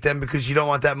want to meet them because you don't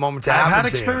want that moment to happen to you. I've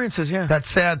had experiences, yeah. That's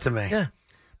sad to me. Yeah.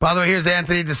 By the way, here's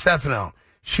Anthony DeStefano.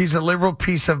 She's a liberal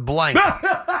piece of blank.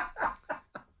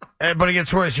 But it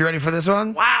gets worse. You ready for this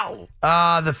one? Wow.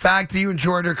 The fact that you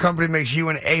enjoyed her company makes you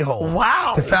an a-hole.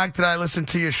 Wow. The fact that I listened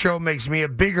to your show makes me a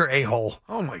bigger a-hole.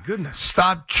 Oh, my goodness.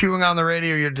 Stop chewing on the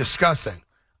radio. You're disgusting.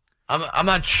 I'm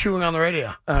not chewing on the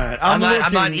radio. All right. I'm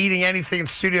not eating anything in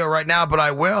studio right now, but I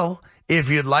will if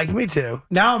you'd like me to.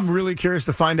 Now I'm really curious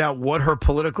to find out what her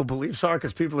political beliefs are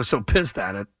because people are so pissed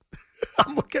at it.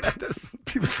 I'm looking at this.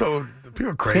 People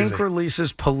are crazy. Pink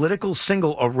releases political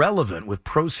single irrelevant with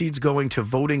proceeds going to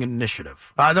voting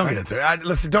initiative. Don't get into it.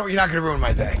 Listen, you're not going to ruin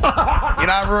my day. You're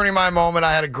not ruining my moment.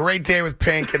 I had a great day with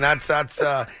Pink, and that's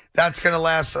going to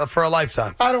last for a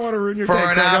lifetime. I don't want to ruin your day, Craig.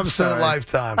 For an absolute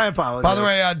lifetime. I apologize. By the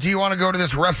way, do you want to go to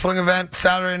this wrestling event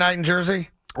Saturday night in Jersey?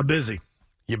 I'm busy.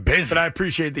 You're busy. But I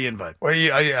appreciate the invite. Well,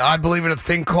 I believe in a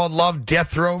thing called love,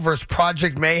 Death Row versus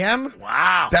Project Mayhem.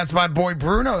 Wow. That's my boy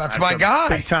Bruno. That's my guy.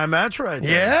 Big time match right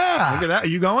there. Yeah. Look at that. Are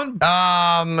you going?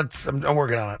 I'm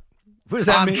working on it. What does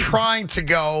that mean? I'm trying to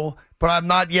go, but I'm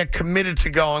not yet committed to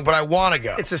going, but I want to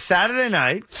go. It's a Saturday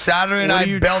night. Saturday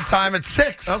night, bell time at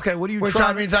 6. Okay, what do you Which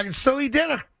means I can still eat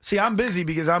dinner. See, I'm busy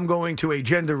because I'm going to a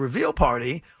gender reveal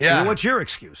party. Yeah. Well, what's your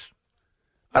excuse?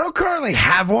 I don't currently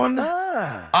have one.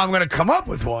 I'm going to come up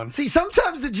with one. See,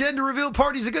 sometimes the gender reveal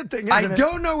party's a good thing, isn't it? I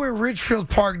don't know where Ridgefield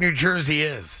Park, New Jersey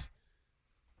is.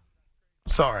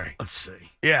 Sorry. Let's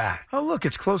see. Yeah. Oh, look,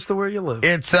 it's close to where you live.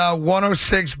 It's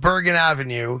 106 Bergen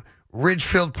Avenue,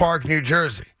 Ridgefield Park, New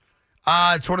Jersey.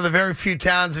 It's one of the very few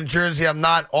towns in Jersey I'm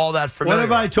not all that familiar with.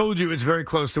 What if I told you it's very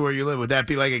close to where you live? Would that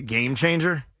be like a game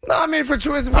changer? No, I mean, if it's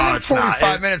within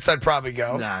 45 minutes, I'd probably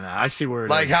go. No, I see where it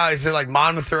is. Like, how is it like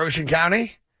Monmouth or Ocean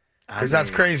County? Because that's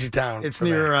crazy town. It's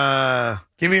near...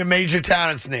 Give me a major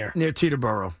town it's near. Near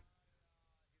Teterboro.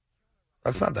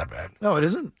 That's not that bad. No, it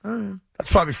isn't. Oh, yeah.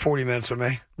 That's probably 40 minutes from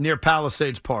me. Near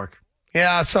Palisades Park.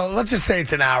 Yeah, so let's just say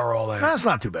it's an hour all in. That's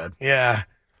not too bad. Yeah.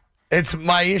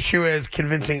 My issue is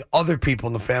convincing other people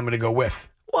in the family to go with.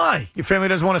 Why? Your family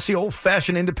doesn't want to see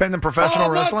old-fashioned independent professional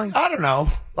wrestling? I don't know.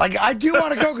 Like, I do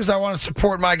want to go because I want to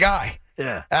support my guy.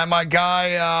 Yeah. And my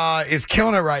guy is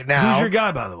killing it right now. Who's your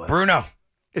guy, by the way? Bruno.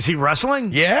 Is he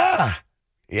wrestling? Yeah.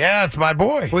 Yeah, it's my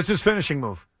boy. What's his finishing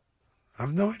move? I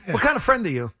have no idea. What kind of friend are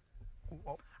you?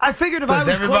 I figured if I was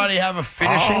Does everybody have a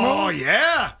finishing move? Oh,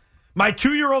 yeah. My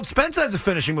 2-year-old Spence has a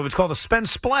finishing move. It's called a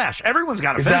Spence Splash. Everyone's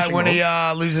got a finishing move. Is that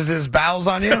when he loses his bowels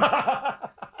on you? I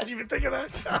didn't even think of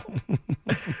that.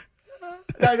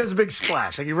 No, he does a big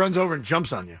splash. Like he runs over and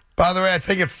jumps on you. By the way, I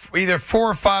think if either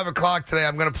 4 or 5 o'clock today,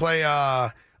 I'm going to play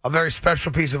a very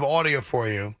special piece of audio for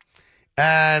you.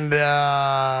 And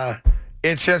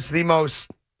it's just the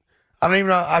most... I don't even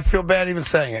know. I feel bad even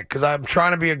saying it because I'm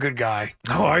trying to be a good guy.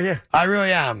 Oh, are you? I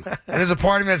really am. And there's a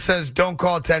part of me that says, don't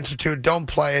call attention to it. Don't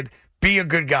play it. Be a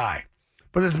good guy.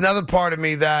 But there's another part of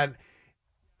me that,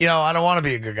 I don't want to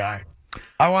be a good guy.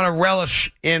 I want to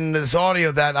relish in this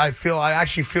audio that I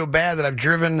actually feel bad that I've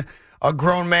driven a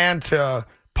grown man to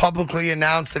publicly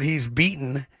announce that he's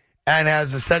beaten and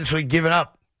has essentially given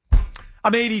up.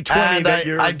 I'm 80-20.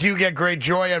 And I do get great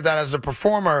joy out of that as a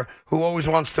performer who always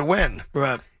wants to win.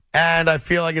 Right. And I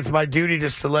feel like it's my duty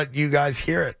just to let you guys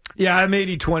hear it. Yeah, I'm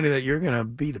 80-20 that you're going to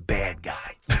be the bad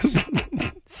guy.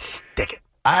 Stick it.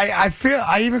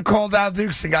 I even called Al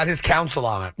Dukes and got his counsel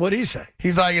on it. What did he say?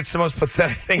 He's like, it's the most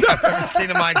pathetic thing I've ever seen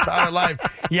in my entire life.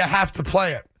 You have to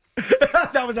play it.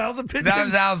 That was Al's opinion? That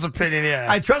was Al's opinion, yeah.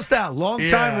 I trust Al,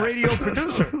 long-time radio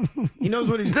producer. He knows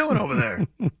what he's doing over there.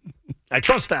 I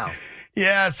trust Al.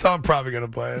 Yeah, so I'm probably going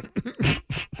to play it.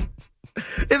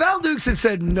 If Al Dukes had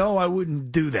said, no, I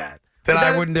wouldn't do that. Then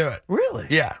I wouldn't do it. Really?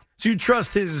 Yeah. So you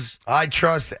trust his... I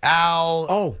trust Al.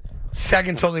 Oh.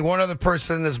 Second to only one other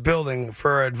person in this building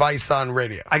for advice on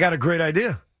radio. I got a great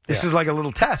idea. This is like a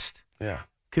little test. Yeah.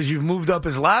 Because you've moved up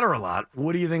his ladder a lot.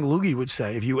 What do you think Loogie would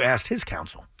say if you asked his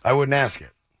counsel? I wouldn't ask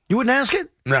it. You wouldn't ask it?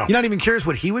 No. You're not even curious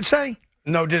what he would say?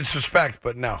 No disrespect,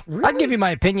 but no. Really? I'd give you my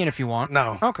opinion if you want.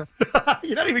 No. Okay.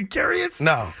 You're not even curious?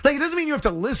 No. Like, it doesn't mean you have to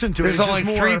listen to There's it. only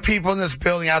 3 people in this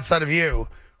building outside of you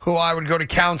who I would go to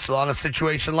counsel on a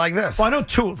situation like this. Well, I know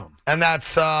 2 of them. And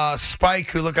that's Spike,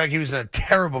 who looked like he was in a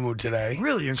terrible mood today.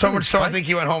 Really? So much so I think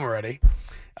he went home already.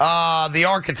 The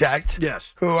architect,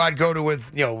 yes, who I'd go to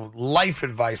with life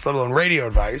advice, let alone radio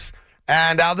advice,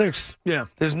 and Al Dukes. Yeah.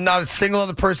 There's not a single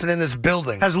other person in this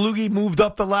building. Has Loogie moved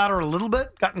up the ladder a little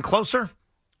bit? Gotten closer?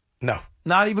 No.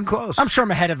 Not even close. I'm sure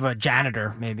I'm ahead of a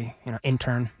janitor, maybe,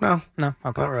 intern. No. No?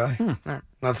 Okay. Not really. All right.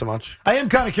 Not so much. I am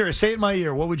kind of curious. Say it in my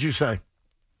ear. What would you say?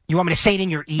 You want me to say it in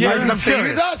your ear? Yeah, I'm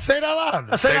curious. Say it out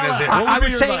loud. Say it out loud. I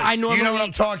would say I normally... You know what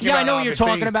I'm talking about. about. Yeah, I know what you're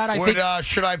talking about.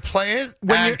 Should I play it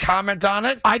and comment on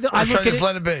it? Or should I just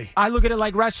let it be? I look at it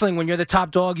like wrestling. When you're the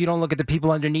top dog, you don't look at the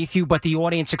people underneath you, but the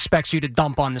audience expects you to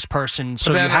dump on this person,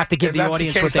 so you have to give the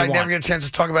audience what they want. I never get a chance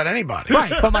to talk about anybody.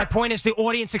 Right, but my point is the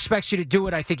audience expects you to do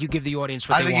it. I think you give the audience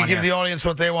what they want. I think you give the audience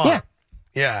what they want.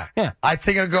 Yeah. I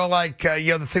think it'll go like,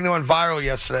 the thing that went viral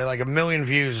yesterday, like 1 million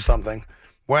views or something.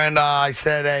 When I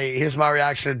said, hey, here's my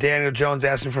reaction to Daniel Jones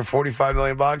asking for $45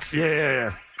 million.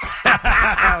 Yeah.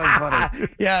 That was funny.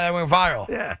 Yeah, that went viral.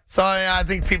 Yeah. So I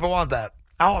think people want that.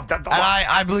 And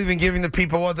I believe in giving the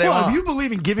people what they want. If you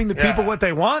believe in giving the people what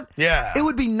they want, it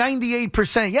would be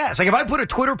 98% yes. Like if I put a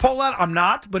Twitter poll out, I'm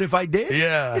not, but if I did,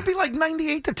 it'd be like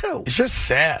 98-2. It's just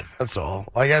sad, that's all.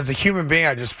 Like as a human being,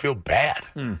 I just feel bad.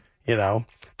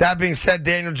 That being said,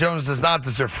 Daniel Jones does not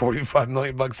deserve $45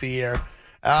 million a year.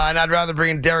 And I'd rather bring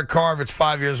in Derek Carr if it's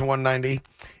 5 years and 190.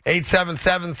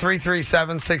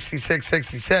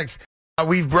 877-337-6666.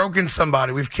 We've broken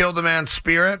somebody. We've killed a man's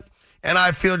spirit. And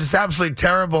I feel just absolutely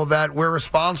terrible that we're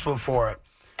responsible for it.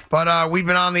 But we've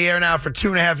been on the air now for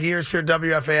 2.5 years here at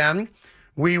WFAN.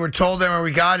 We were told them when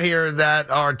we got here that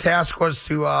our task was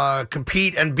to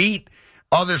compete and beat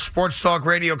other sports talk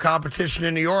radio competition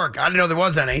in New York. I didn't know there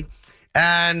was any.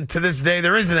 And to this day,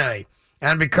 there isn't any.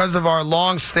 And because of our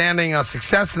long-standing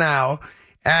success now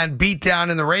and beat down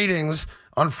in the ratings,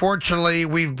 unfortunately,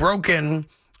 we've broken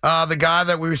the guy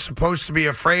that we were supposed to be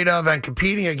afraid of and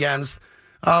competing against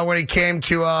when he came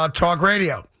to talk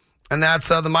radio. And that's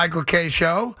the Michael Kay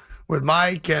Show with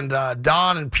Mike and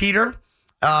Don and Peter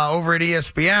over at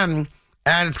ESPN.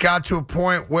 And it's got to a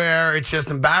point where it's just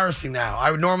embarrassing now.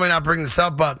 I would normally not bring this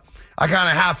up, but I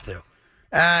kind of have to.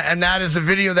 And that is a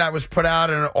video that was put out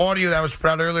and an audio that was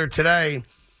put out earlier today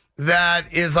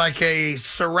that is like a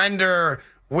surrender,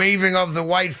 waving of the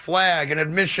white flag, an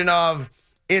admission of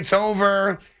it's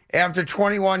over. After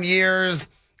 21 years,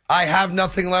 I have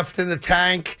nothing left in the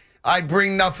tank. I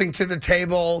bring nothing to the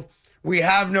table. We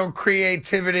have no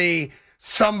creativity.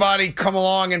 Somebody come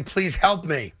along and please help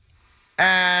me.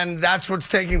 And that's what's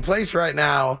taking place right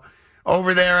now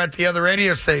over there at the other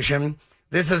radio station.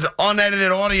 This is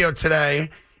unedited audio today,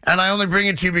 and I only bring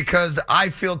it to you because I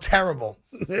feel terrible.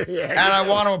 And I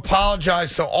want to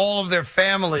apologize to all of their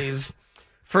families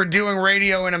for doing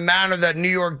radio in a manner that New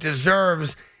York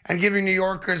deserves and giving New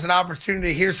Yorkers an opportunity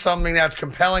to hear something that's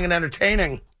compelling and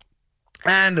entertaining.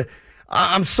 And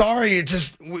I'm sorry, it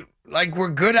just, we're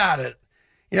good at it.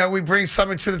 We bring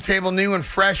something to the table new and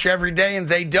fresh every day, and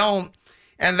they don't.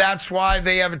 And that's why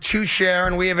they have a 2 share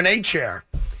and we have an 8 share.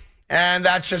 And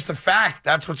that's just a fact.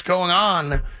 That's what's going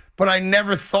on. But I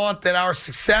never thought that our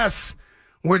success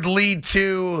would lead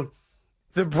to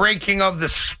the breaking of the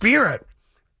spirit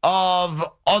of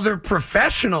other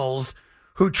professionals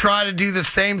who try to do the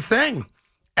same thing.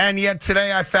 And yet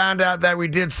today I found out that we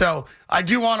did so. I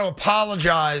do want to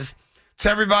apologize to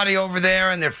everybody over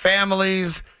there and their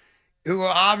families who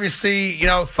obviously,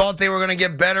 thought they were going to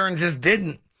get better and just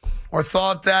didn't. Or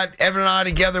thought that Evan and I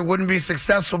together wouldn't be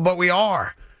successful, but we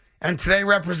are. And today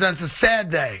represents a sad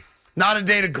day. Not a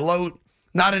day to gloat,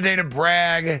 not a day to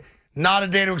brag, not a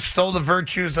day to extol the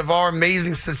virtues of our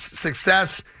amazing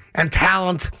success and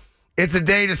talent. It's a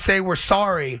day to say we're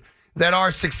sorry that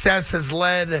our success has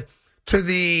led to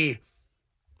the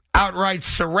outright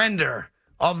surrender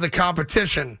of the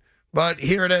competition. But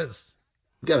here it is.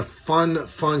 We've got a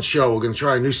fun show. We're going to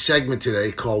try a new segment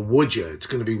today called Would Ya? It's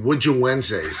going to be Would Ya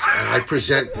Wednesdays. And I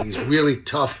present these really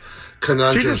tough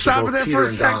conundrums. Did you just stop it there for a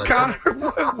second, Connor?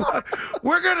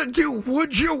 We're going to do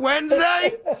Would Ya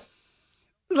Wednesday?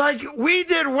 Like we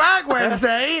did Wag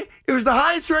Wednesday. It was the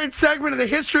highest rated segment in the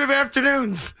history of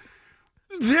afternoons.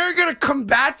 They're going to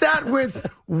combat that with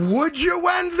Would Ya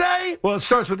Wednesday? Well, it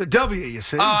starts with a W, you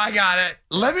see. Oh, I got it.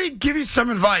 Let me give you some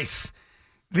advice.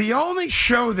 The only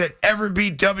show that ever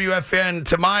beat WFN,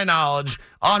 to my knowledge,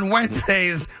 on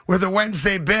Wednesdays with a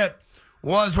Wednesday bit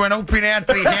was when Opie and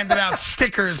Anthony handed out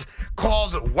stickers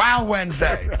called Wow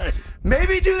Wednesday. Right.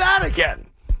 Maybe do that again.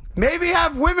 Maybe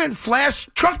have women flash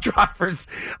truck drivers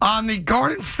on the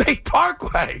Garden State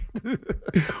Parkway.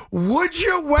 Would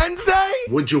you Wednesday?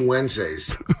 Would you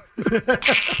Wednesdays? Would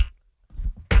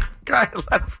you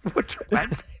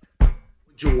Wednesday? Would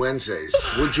you Wednesdays?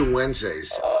 Would you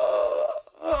Wednesdays?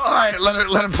 All right,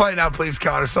 let it play now, please,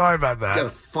 Connor. Sorry about that. We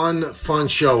got a fun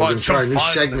show. We're going to try a new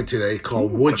segment today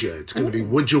called Would You? It's going to be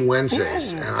Would You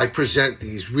Wednesdays. And I present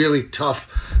these really tough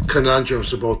conundrums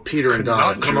to both Peter and Don.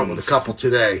 I've come up with a couple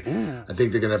today. I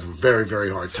think they're going to have a very,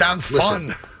 very hard time. Sounds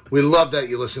fun. We love that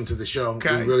you listen to the show.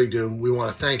 Okay. We really do. We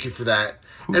want to thank you for that.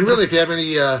 And really, if you have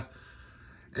any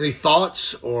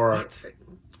thoughts or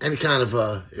any kind of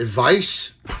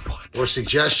advice or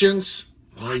suggestions,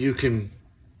 well, you can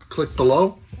click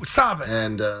below. Stop it.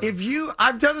 And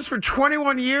I've done this for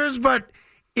 21 years, but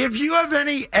if you have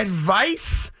any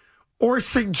advice or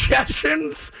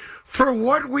suggestions for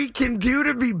what we can do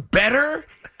to be better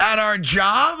at our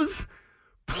jobs,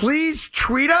 please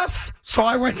tweet us. So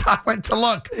I went to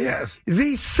look. Yes.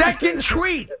 The second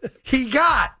tweet he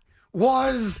got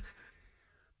was,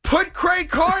 put Craig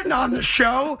Carton on the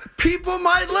show. People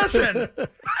might listen.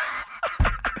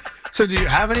 So do you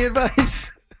have any advice?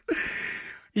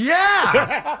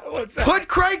 Yeah. Put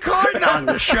Craig Carton on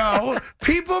the show.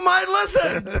 People might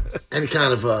listen. Any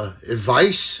kind of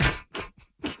advice?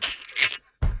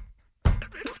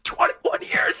 21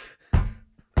 years.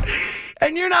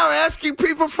 And you're now asking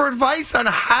people for advice on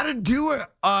how to do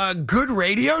a good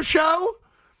radio show?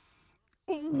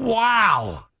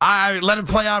 Wow. Let it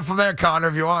play out from there, Connor,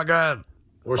 if you want. Go ahead.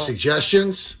 Or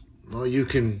suggestions? Well, you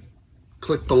can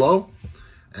click below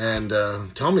and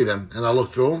tell me them, and I'll look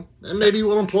through them, and maybe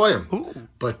we'll employ them. Ooh.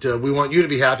 But we want you to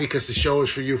be happy because the show is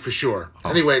for you for sure.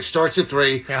 Anyway, it starts at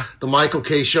 3. Yeah. The Michael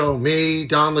K. Show, me,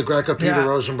 Don LaGreca, Peter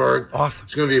Rosenberg. Awesome.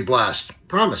 It's going to be a blast.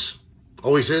 Promise.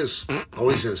 Always is.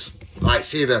 Always is. All right,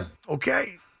 see you then.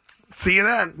 Okay. See you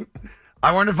then.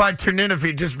 I wonder if I'd tune in if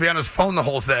he'd just be on his phone the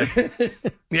whole day.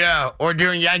 Yeah, or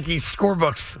doing Yankees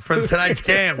scorebooks for tonight's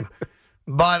game.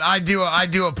 But I do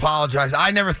apologize.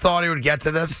 I never thought he would get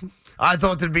to this. I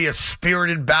thought there'd be a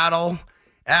spirited battle,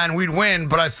 and we'd win,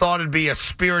 but I thought it'd be a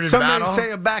spirited battle. Some may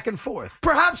say a back and forth.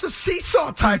 Perhaps a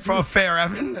seesaw type of affair,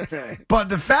 Evan. Right. But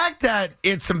the fact that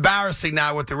it's embarrassing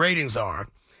now what the ratings are,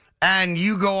 and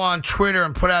you go on Twitter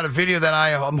and put out a video that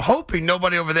I'm hoping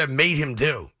nobody over there made him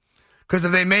do. Because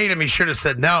if they made him, he should have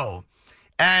said no.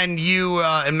 And you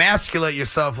emasculate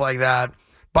yourself like that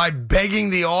by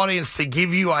begging the audience to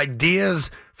give you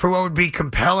ideas for what would be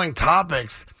compelling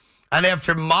topics. And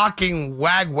after mocking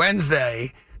Wag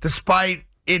Wednesday, despite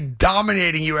it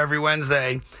dominating you every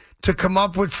Wednesday, to come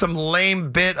up with some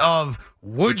lame bit of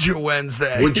Would You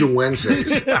Wednesday? Would You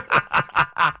Wednesdays? But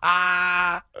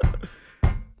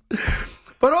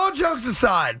all jokes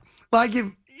aside, like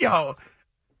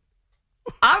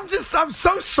I'm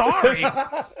so sorry.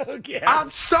 Okay.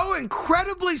 I'm so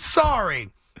incredibly sorry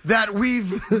that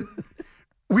we've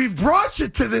brought you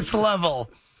to this level.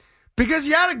 Because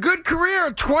you had a good career,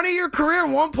 a 20-year career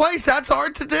in one place. That's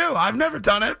hard to do. I've never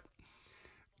done it.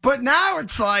 But now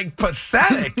it's like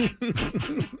pathetic.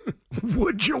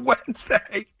 Would you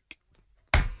Wednesday?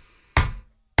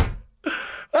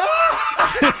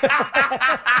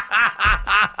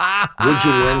 Would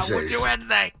you Wednesdays? Would you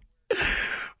Wednesday?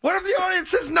 What if the audience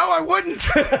says, no, I wouldn't?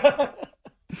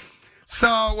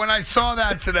 So when I saw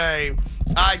that today,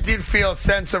 I did feel a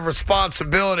sense of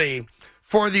responsibility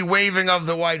for the waving of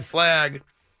the white flag.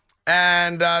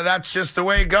 And that's just the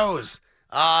way it goes.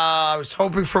 I was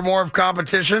hoping for more of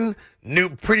competition. Knew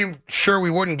pretty sure we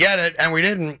wouldn't get it, and we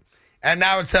didn't. And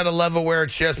now it's at a level where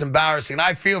it's just embarrassing. And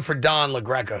I feel for Don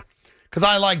LaGreca, because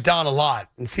I like Don a lot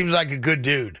and seems like a good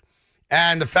dude.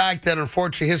 And the fact that,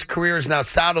 unfortunately, his career is now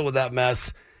saddled with that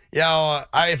mess.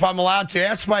 If I'm allowed to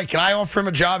ask Mike, can I offer him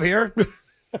a job here?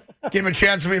 Give him a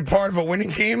chance to be a part of a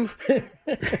winning team?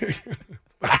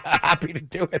 Happy to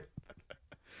do it.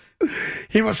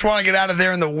 He must want to get out of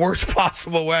there in the worst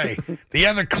possible way. The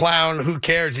other clown, who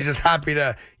cares? He's just happy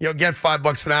to get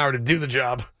 $5 an hour to do the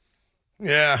job.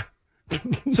 Yeah.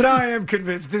 So now I am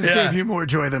convinced this gave you more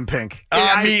joy than Pink.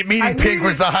 Meeting Pink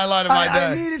was the highlight of my day.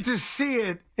 I needed to see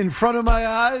it in front of my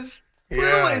eyes.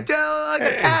 Yeah. Like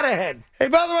a cat ahead. Hey,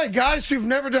 by the way, guys who've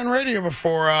never done radio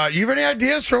before, you have any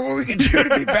ideas for what we can do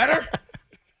to be better?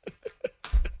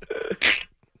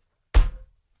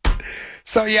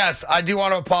 So, yes, I do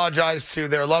want to apologize to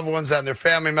their loved ones and their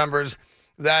family members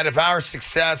that if our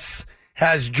success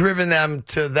has driven them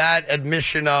to that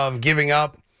admission of giving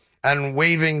up and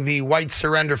waving the white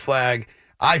surrender flag,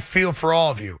 I feel for all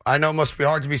of you. I know it must be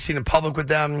hard to be seen in public with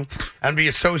them and be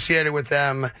associated with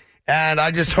them. And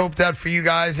I just hope that for you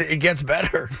guys, it gets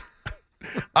better.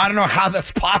 I don't know how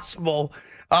that's possible,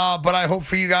 but I hope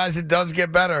for you guys it does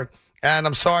get better. And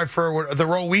I'm sorry for the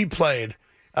role we played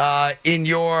in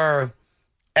your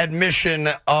admission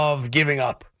of giving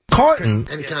up. Carton.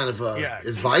 Any kind of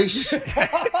advice? Good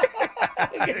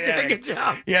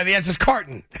job. Yeah, the answer's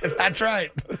carton. That's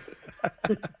right.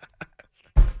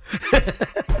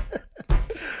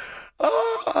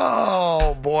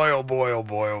 Oh boy! Oh boy! Oh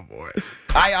boy! Oh boy!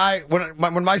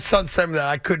 When my son sent me that,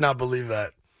 I could not believe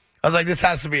that. I was like, "This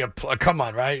has to be come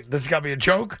on, right? This has got to be a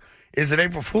joke. Is it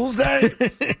April Fool's Day?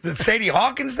 Is it Sadie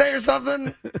Hawkins Day or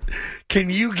something? Can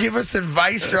you give us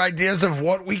advice or ideas of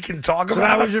what we can talk about?" So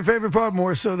that was your favorite part,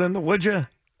 more so than the would you?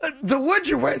 The Would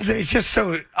You Wednesday is just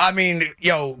so,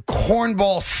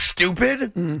 cornball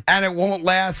stupid, and it won't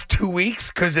last 2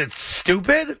 weeks because it's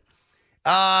stupid.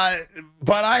 But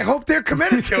I hope they're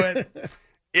committed to it.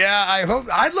 Yeah,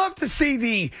 I'd love to see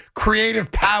the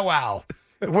creative powwow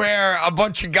where a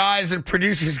bunch of guys and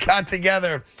producers got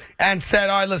together and said,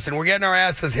 all right, listen, we're getting our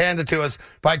asses handed to us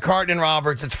by Carton and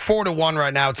Roberts. It's 4-1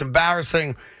 right now. It's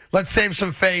embarrassing. Let's save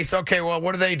some face. Okay, well,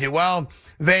 what do? Well,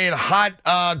 they had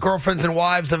hot girlfriends and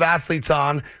wives of athletes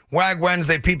on. Wag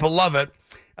Wednesday, people love it.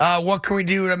 What can we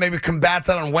do to maybe combat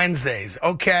that on Wednesdays?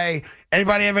 Okay,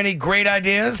 anybody have any great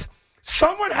ideas?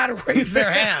 Someone had to raise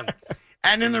their hand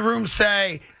and in the room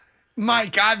say,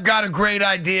 Mike, I've got a great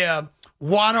idea.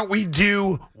 Why don't we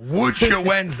do Would You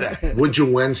Wednesday? Would You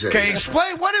Wednesday? Okay,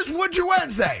 explain what is Would You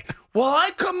Wednesday? Well,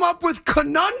 I come up with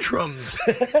conundrums.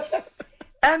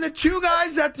 And the two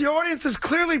guys that the audience has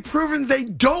clearly proven they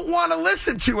don't want to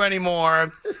listen to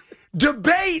anymore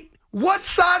debate what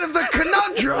side of the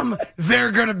conundrum they're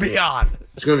going to be on.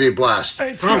 It's going to be a blast.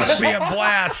 It's going to be a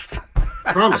blast.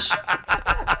 Promise.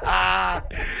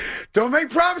 Don't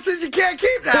make promises you can't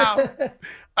keep now.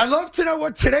 I'd love to know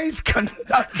what today's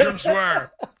conundrums were.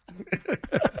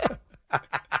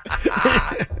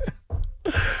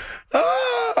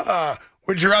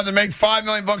 Would you rather make $5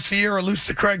 million a year or lose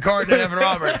to Craig Carton and Evan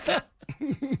Roberts?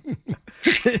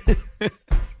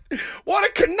 What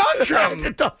a conundrum. It's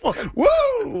a tough one.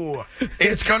 Woo!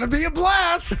 It's going to be a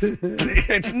blast.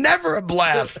 It's never a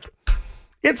blast.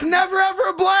 It's never, ever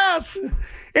a blast.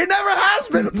 It never has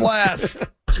been a blast.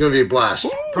 It's going to be a blast.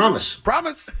 Ooh, promise.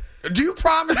 Promise. Do you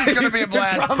promise it's going to be a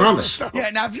blast? Promise. Yeah,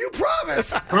 now if you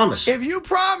promise. Promise. If you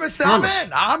promise, I'm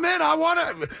in. I'm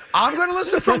going to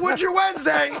listen for Would You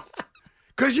Wednesday.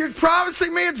 Because you're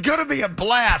promising me it's going to be a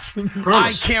blast.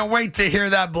 Promise. I can't wait to hear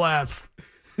that blast.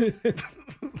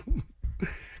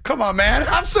 Come on, man.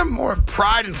 Have some more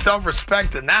pride and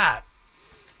self-respect than that.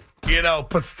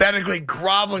 Pathetically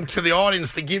groveling to the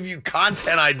audience to give you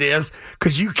content ideas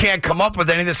because you can't come up with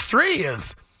any. This 3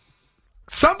 is.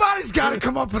 Somebody's got to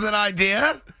come up with an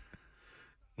idea.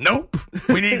 Nope.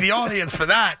 We need the audience for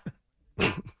that.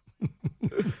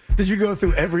 Did you go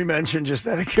through every mention just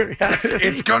out of curiosity?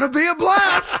 It's going to be a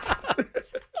blast.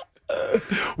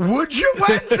 Would You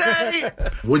Wednesday?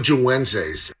 Would You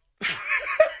Wednesdays?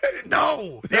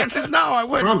 No. The answer's no, I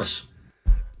wouldn't. Promise.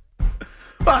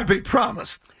 I'd be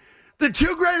promised. The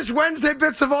two greatest Wednesday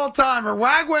bits of all time are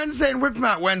Wag Wednesday and Whip 'Em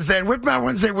Out Wednesday, and Whip 'Em Out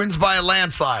Wednesday wins by a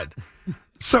landslide.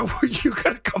 So you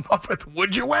got to come up with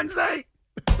Would You Wednesday?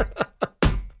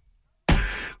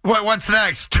 What's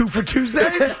next? 2 for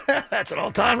Tuesdays? That's an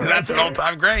all-timer. That's an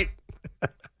all-time great.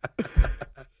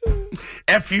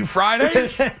 F.U.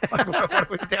 Fridays? What are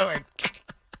we doing?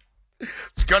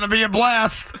 It's going to be a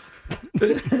blast.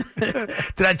 Did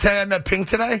I tell you I met Pink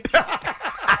today?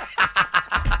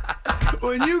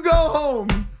 When you go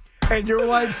home and your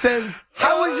wife says,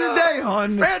 how was your day,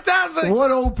 hon? Fantastic.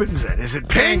 What opens it? Is it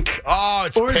pink? Oh,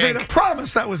 it's or pink. Or is it a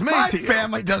promise that was made to you? My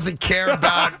family doesn't care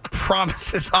about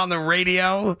promises on the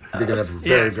radio. They're going to have a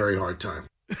very, very hard time.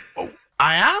 Oh,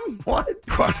 I am? What?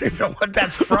 I don't even know what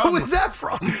that's from. Who is that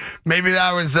from? Maybe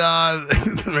that was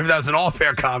an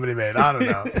all-fair comedy made. I don't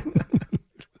know.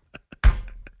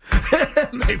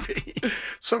 Maybe.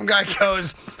 Some guy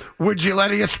goes, would you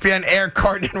let ESPN air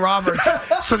Carton and Roberts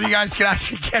so that you guys can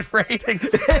actually get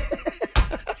ratings?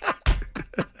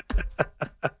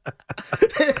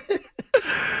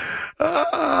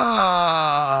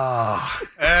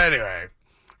 Anyway.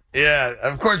 Yeah,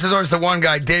 of course, there's always the one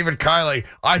guy, David Kiley.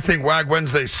 I think Wag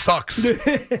Wednesday sucks.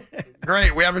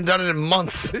 Great. We haven't done it in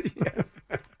months.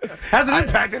 Hasn't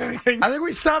impacted anything. I think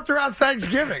we stopped around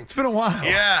Thanksgiving. It's been a while.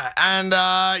 Yeah, and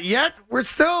yet we're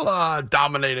still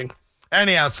dominating.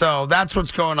 Anyhow, so that's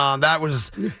what's going on. That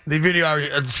was the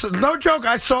video. No joke,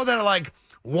 I saw that at like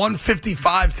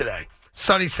 1:55 today.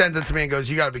 Sonny sent it to me and goes,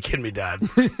 "You got to be kidding me, Dad.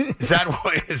 Is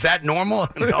that normal?"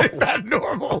 No, it's not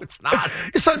normal. It's not.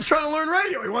 Your son's trying to learn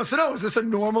radio. He wants to know, is this a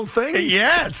normal thing?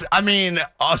 Yes. I mean,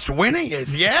 us winning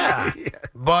is, yeah.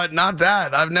 But not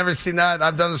that. I've never seen that.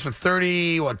 I've done this for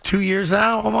 2 years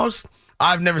now, almost.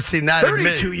 I've never seen that.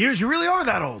 32 years? You really are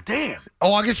that old. Damn.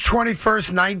 August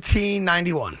 21st,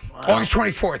 1991. Wow. August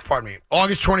 24th, pardon me.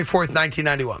 August 24th,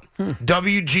 1991.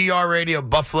 WGR Radio,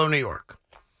 Buffalo, New York.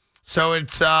 So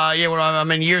it's,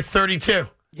 I'm in year 32.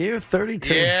 Year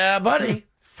 32. Yeah, buddy.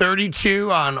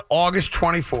 32 on August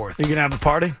 24th. You going to have a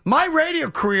party? My radio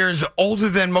career is older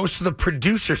than most of the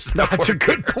producers. That's a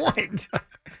good point.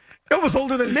 It was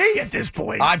older than me at this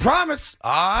point. I promise.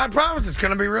 It's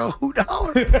going to be real hoot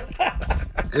holler.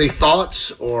 Any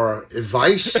thoughts or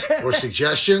advice or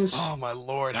suggestions? Oh, my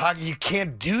Lord. You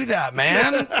can't do that,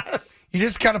 man. You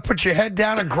just got to put your head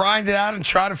down and grind it out and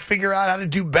try to figure out how to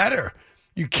do better.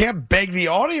 You can't beg the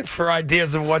audience for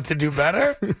ideas of what to do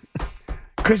better.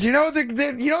 Because you know what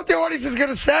the audience is going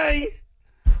to say.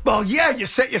 Well, yeah, you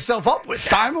set yourself up with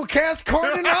that. Simulcast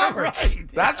Carton Roberts. Right.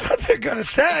 That's what they're going to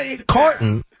say.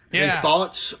 Carton. Yeah. Any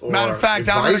thoughts or Matter of fact,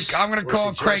 advice I'm going to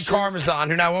call Craig Karmazon,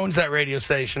 who now owns that radio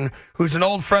station, who's an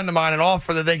old friend of mine, and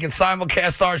offer that they can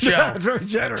simulcast our show. That's very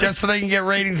generous. Just so they can get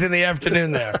ratings in the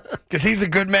afternoon there. Because he's a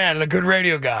good man and a good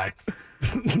radio guy.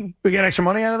 We get extra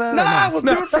money out of that? Nah, we'll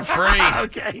do it for free.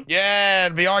 Okay. Yeah,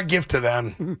 it'd be our gift to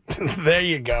them. There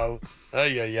you go.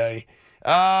 Ay.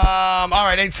 All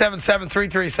right,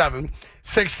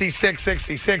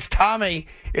 877-337-6666. Tommy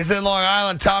is in Long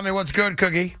Island. Tommy, what's good,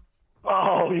 Cookie?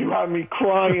 Oh, you have me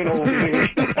crying over here.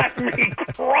 You have me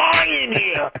crying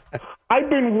here. I've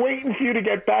been waiting for you to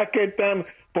get back at them.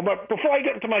 But before I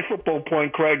get into my football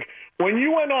point, Craig, when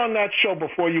you went on that show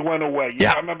before you went away,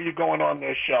 I remember you going on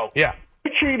their show. Yeah.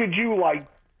 Who treated you like,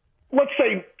 let's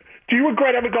say, do you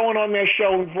regret ever going on their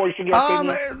show and voicing your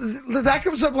opinion? That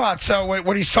comes up a lot. So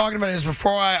what he's talking about is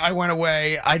before I went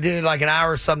away, I did like an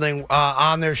hour or something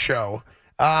on their show.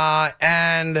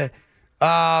 And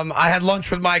I had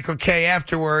lunch with Michael Kay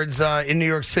afterwards in New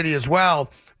York City as well.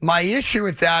 My issue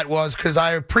with that was because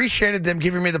I appreciated them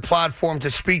giving me the platform to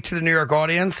speak to the New York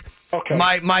audience. Okay.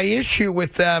 My issue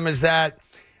with them is that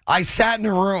I sat in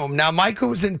a room. Now, Michael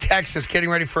was in Texas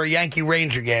getting ready for a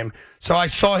Yankee-Ranger game, so I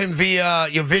saw him via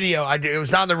your video. It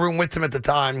was not in the room with him at the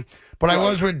time, but I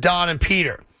was with Don and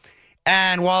Peter.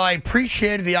 And while I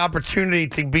appreciated the opportunity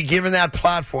to be given that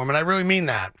platform, and I really mean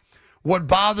that, what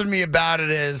bothered me about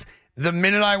it is the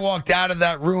minute I walked out of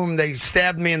that room, they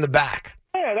stabbed me in the back.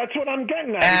 Yeah, that's what I'm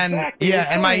getting at. And exactly.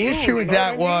 and my issue with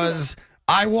that was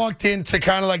I walked into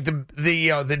kind of like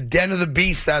the den of the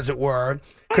beast, as it were,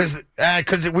 because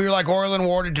we were like oil and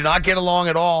water, did not get along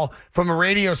at all from a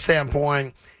radio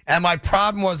standpoint. And my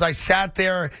problem was I sat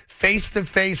there face to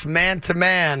face, man to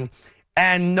man,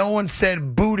 and no one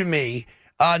said boo to me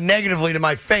negatively to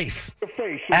my face.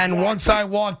 And once I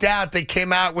walked out, they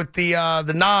came out with the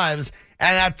knives,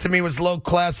 and that to me was low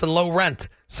class and low rent.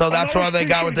 So that's why they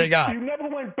got what they got. You never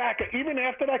went back. Even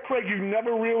after that, Craig, you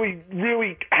never really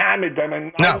hammered them.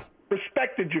 And no. I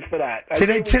respected you for that.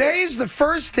 Today is the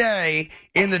first day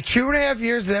in the 2.5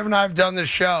 years that Evan and I have done this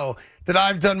show that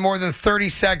I've done more than 30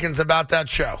 seconds about that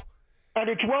show. And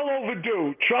it's well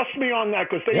overdue. Trust me on that,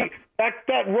 because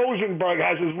that Rosenberg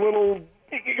has his little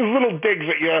digs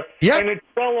at you, and it's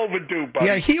well overdue, buddy.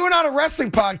 Yeah, he went on a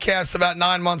wrestling podcast about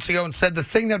 9 months ago and said the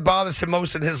thing that bothers him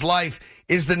most in his life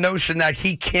is the notion that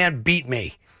he can't beat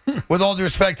me, with all due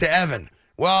respect to Evan.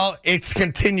 Well, it's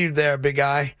continued there, big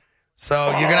guy.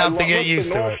 So you're going to have to get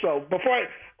used to it. Also,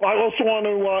 I also want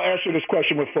to ask you this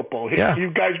question with football. Yeah.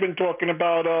 You guys been talking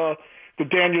about the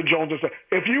Daniel Jones.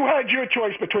 If you had your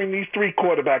choice between these three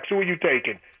quarterbacks, who are you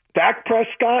taking? Dak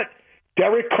Prescott,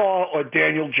 Derek Carr, or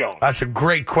Daniel Jones? That's a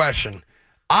great question.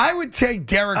 I would take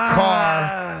Derek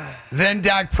Carr, then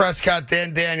Dak Prescott,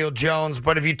 then Daniel Jones.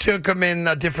 But if you took them in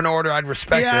a different order, I'd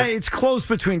respect it. Yeah, it's close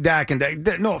between Dak and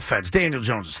Dak. No offense, Daniel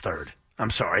Jones is third. I'm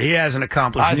sorry. He hasn't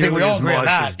accomplished nearly as much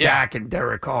as Dak and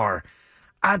Derek Carr.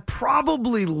 I'd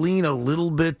probably lean a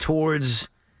little bit towards,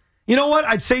 you know what?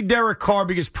 I'd say Derek Carr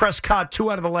because Prescott,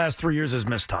 2 out of the last 3 years, has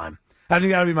missed time. I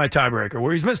think that would be my tiebreaker,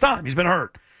 where he's missed time. He's been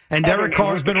hurt. And Derek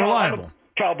Carr has been reliable. I'm a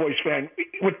Cowboys fan. He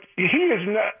is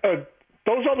not,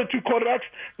 those other two quarterbacks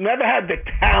never had the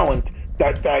talent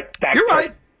that You're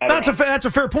right. That's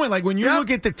a fair point. Like when you look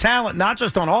at the talent, not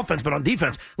just on offense but on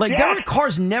defense, like Derek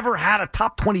Carr's never had a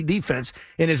top 20 defense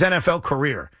in his NFL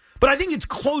career. But I think it's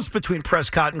close between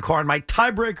Prescott and Carr. And my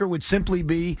tiebreaker would simply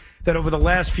be that over the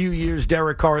last few years,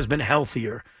 Derek Carr has been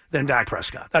healthier than Dak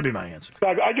Prescott. That'd be my answer.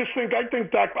 I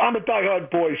think Dak. I'm a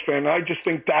diehard Boys fan. I just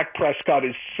think Dak Prescott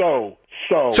is so.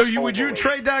 So would you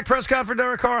trade Dak Prescott for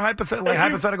Derek Carr?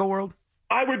 Hypothetical world.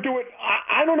 I would do it.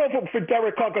 I don't know if it's for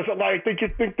Derek Carr because I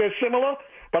think they're similar,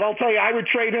 but I'll tell you, I would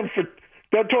trade him for.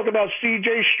 They're talking about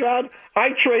C.J. Stroud. I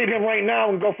trade him right now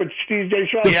and go for C.J.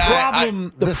 Stroud.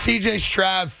 The C.J.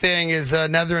 Stroud thing is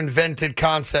another invented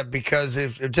concept because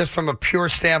just from a pure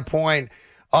standpoint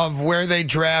of where they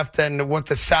draft and what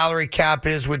the salary cap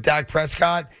is with Dak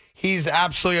Prescott, he's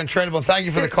absolutely untradeable. Thank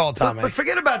you for the call, Tommy. But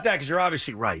forget about that because you're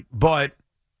obviously right. But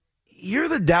you're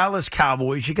the Dallas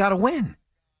Cowboys. You got to win.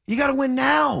 You got to win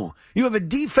now. You have a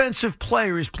defensive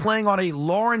player who's playing on a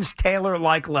Lawrence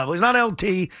Taylor-like level. He's not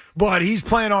LT, but he's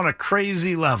playing on a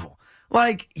crazy level.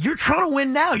 Like, you're trying to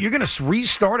win now. You're going to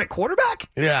restart at quarterback?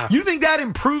 Yeah. You think that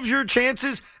improves your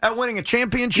chances at winning a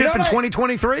championship in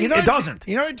 2023? It doesn't.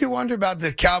 You know what I do wonder about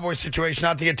the Cowboys situation,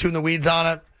 not to get too in the weeds on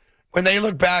it? When they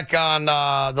look back on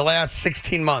the last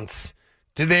 16 months,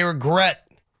 do they regret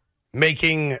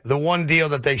making the one deal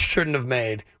that they shouldn't have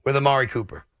made with Amari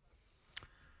Cooper?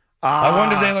 I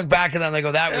wonder if they look back at that and they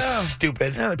go, that was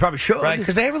stupid. Yeah, they probably should. Right?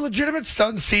 Because they have a legitimate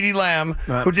stud in CeeDee Lamb,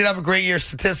 who did have a great year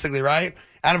statistically, right?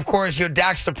 And, of course,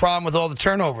 Dak's the problem with all the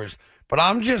turnovers. But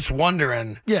I'm just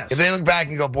wondering if they look back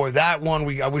and go, boy, that one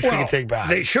I wish we could take back.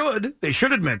 They should. They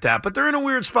should admit that. But they're in a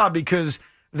weird spot because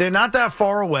they're not that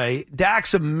far away.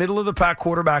 Dak's a middle-of-the-pack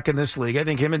quarterback in this league. I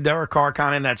think him and Derek Carr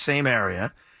kind of in that same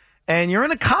area. And you're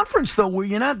in a conference, though, where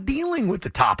you're not dealing with the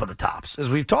top of the tops, as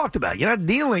we've talked about. You're not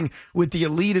dealing with the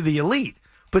elite of the elite.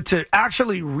 But to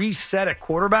actually reset a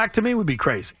quarterback, to me, would be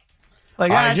crazy.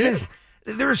 Like,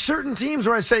 there are certain teams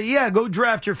where I say, yeah, go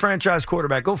draft your franchise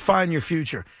quarterback. Go find your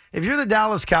future. If you're the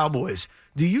Dallas Cowboys,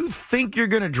 do you think you're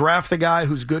going to draft a guy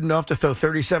who's good enough to throw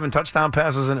 37 touchdown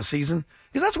passes in a season?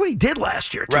 Because that's what he did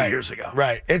last year, 2 years ago.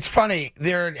 Right. It's funny.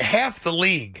 They're half the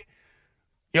league,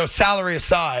 salary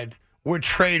aside, would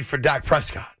trade for Dak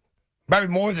Prescott. Probably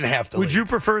more than half the league. Would you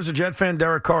prefer as a Jet fan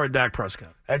Derek Carr or Dak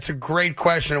Prescott? That's a great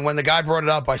question. And when the guy brought it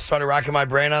up, I started racking my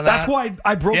brain on that. That's why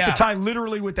I broke the tie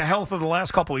literally with the health of the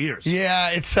last couple of years.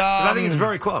 Yeah, it's. I think it's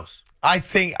very close. I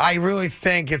really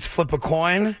think it's flip a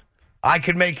coin. I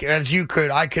could make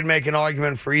an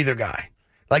argument for either guy.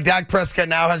 Like Dak Prescott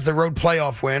now has the road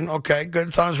playoff win. Okay, good.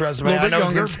 It's on his resume. I know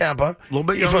he's against Tampa. A little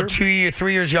bit younger. He's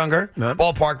 3 years younger. Yep.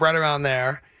 Ballpark, right around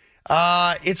there.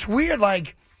 It's weird.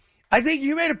 Like, I think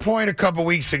you made a point a couple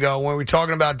weeks ago when we were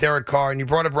talking about Derek Carr, and you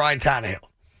brought up Ryan Tannehill.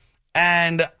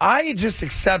 And I just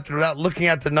accepted, without looking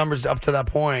at the numbers up to that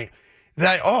point,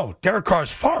 that, Derek Carr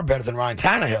is far better than Ryan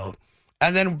Tannehill.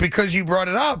 And then because you brought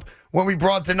it up, when we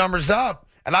brought the numbers up,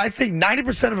 and I think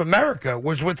 90% of America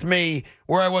was with me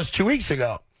where I was 2 weeks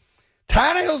ago,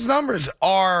 Tannehill's numbers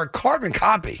are carbon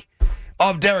copy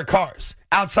of Derek Carr's.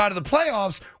 Outside of the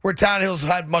playoffs, where Tannehill's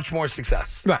had much more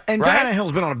success. Right, and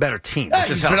Tannehill's been on a better team. Yeah,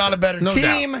 he's been on a better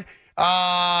team.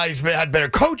 He's had better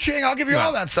coaching. I'll give you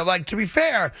all that stuff. Like, to be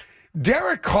fair,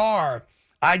 Derek Carr,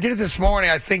 I did it this morning,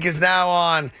 I think is now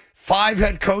on 5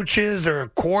 head coaches or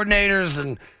coordinators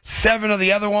and 7 of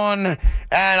the other one.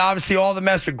 And obviously all the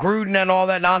mess with Gruden and all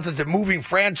that nonsense and moving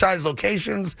franchise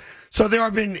locations. So there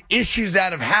have been issues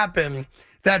that have happened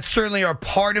that certainly are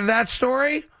part of that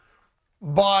story.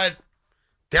 But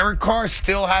Derek Carr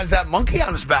still has that monkey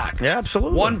on his back. Yeah,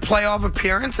 absolutely. 1 playoff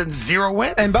appearance and 0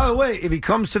 wins. And by the way, if he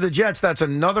comes to the Jets, that's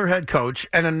another head coach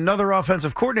and another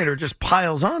offensive coordinator just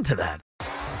piles on to that.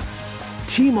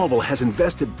 T-Mobile has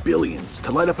invested billions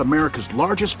to light up America's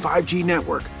largest 5G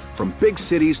network, from big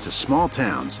cities to small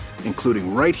towns,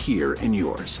 including right here in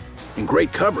yours. And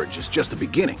great coverage is just the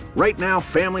beginning. Right now,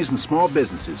 families and small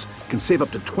businesses can save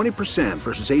up to 20%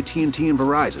 versus AT&T and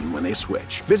Verizon when they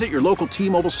switch. Visit your local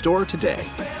T-Mobile store today.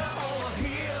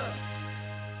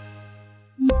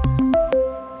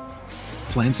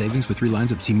 Plan savings with 3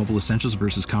 lines of T-Mobile Essentials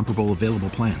versus comparable available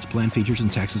plans. Plan features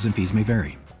and taxes and fees may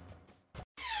vary.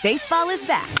 Baseball is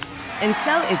back, and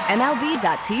so is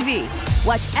MLB.tv.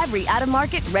 Watch every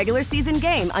out-of-market regular season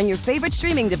game on your favorite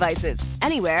streaming devices,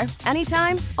 anywhere,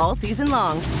 anytime, all season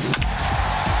long.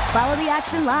 Follow the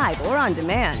action live or on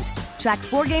demand. Track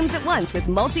 4 games at once with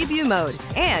multi-view mode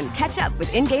and catch up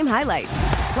with in-game highlights.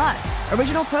 Plus,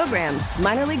 original programs,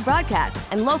 minor league broadcasts,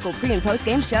 and local pre- and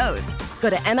post-game shows.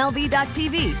 Go to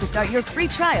MLB.tv to start your free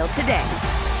trial today.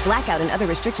 Blackout and other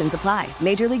restrictions apply.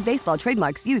 Major League Baseball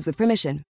trademarks used with permission.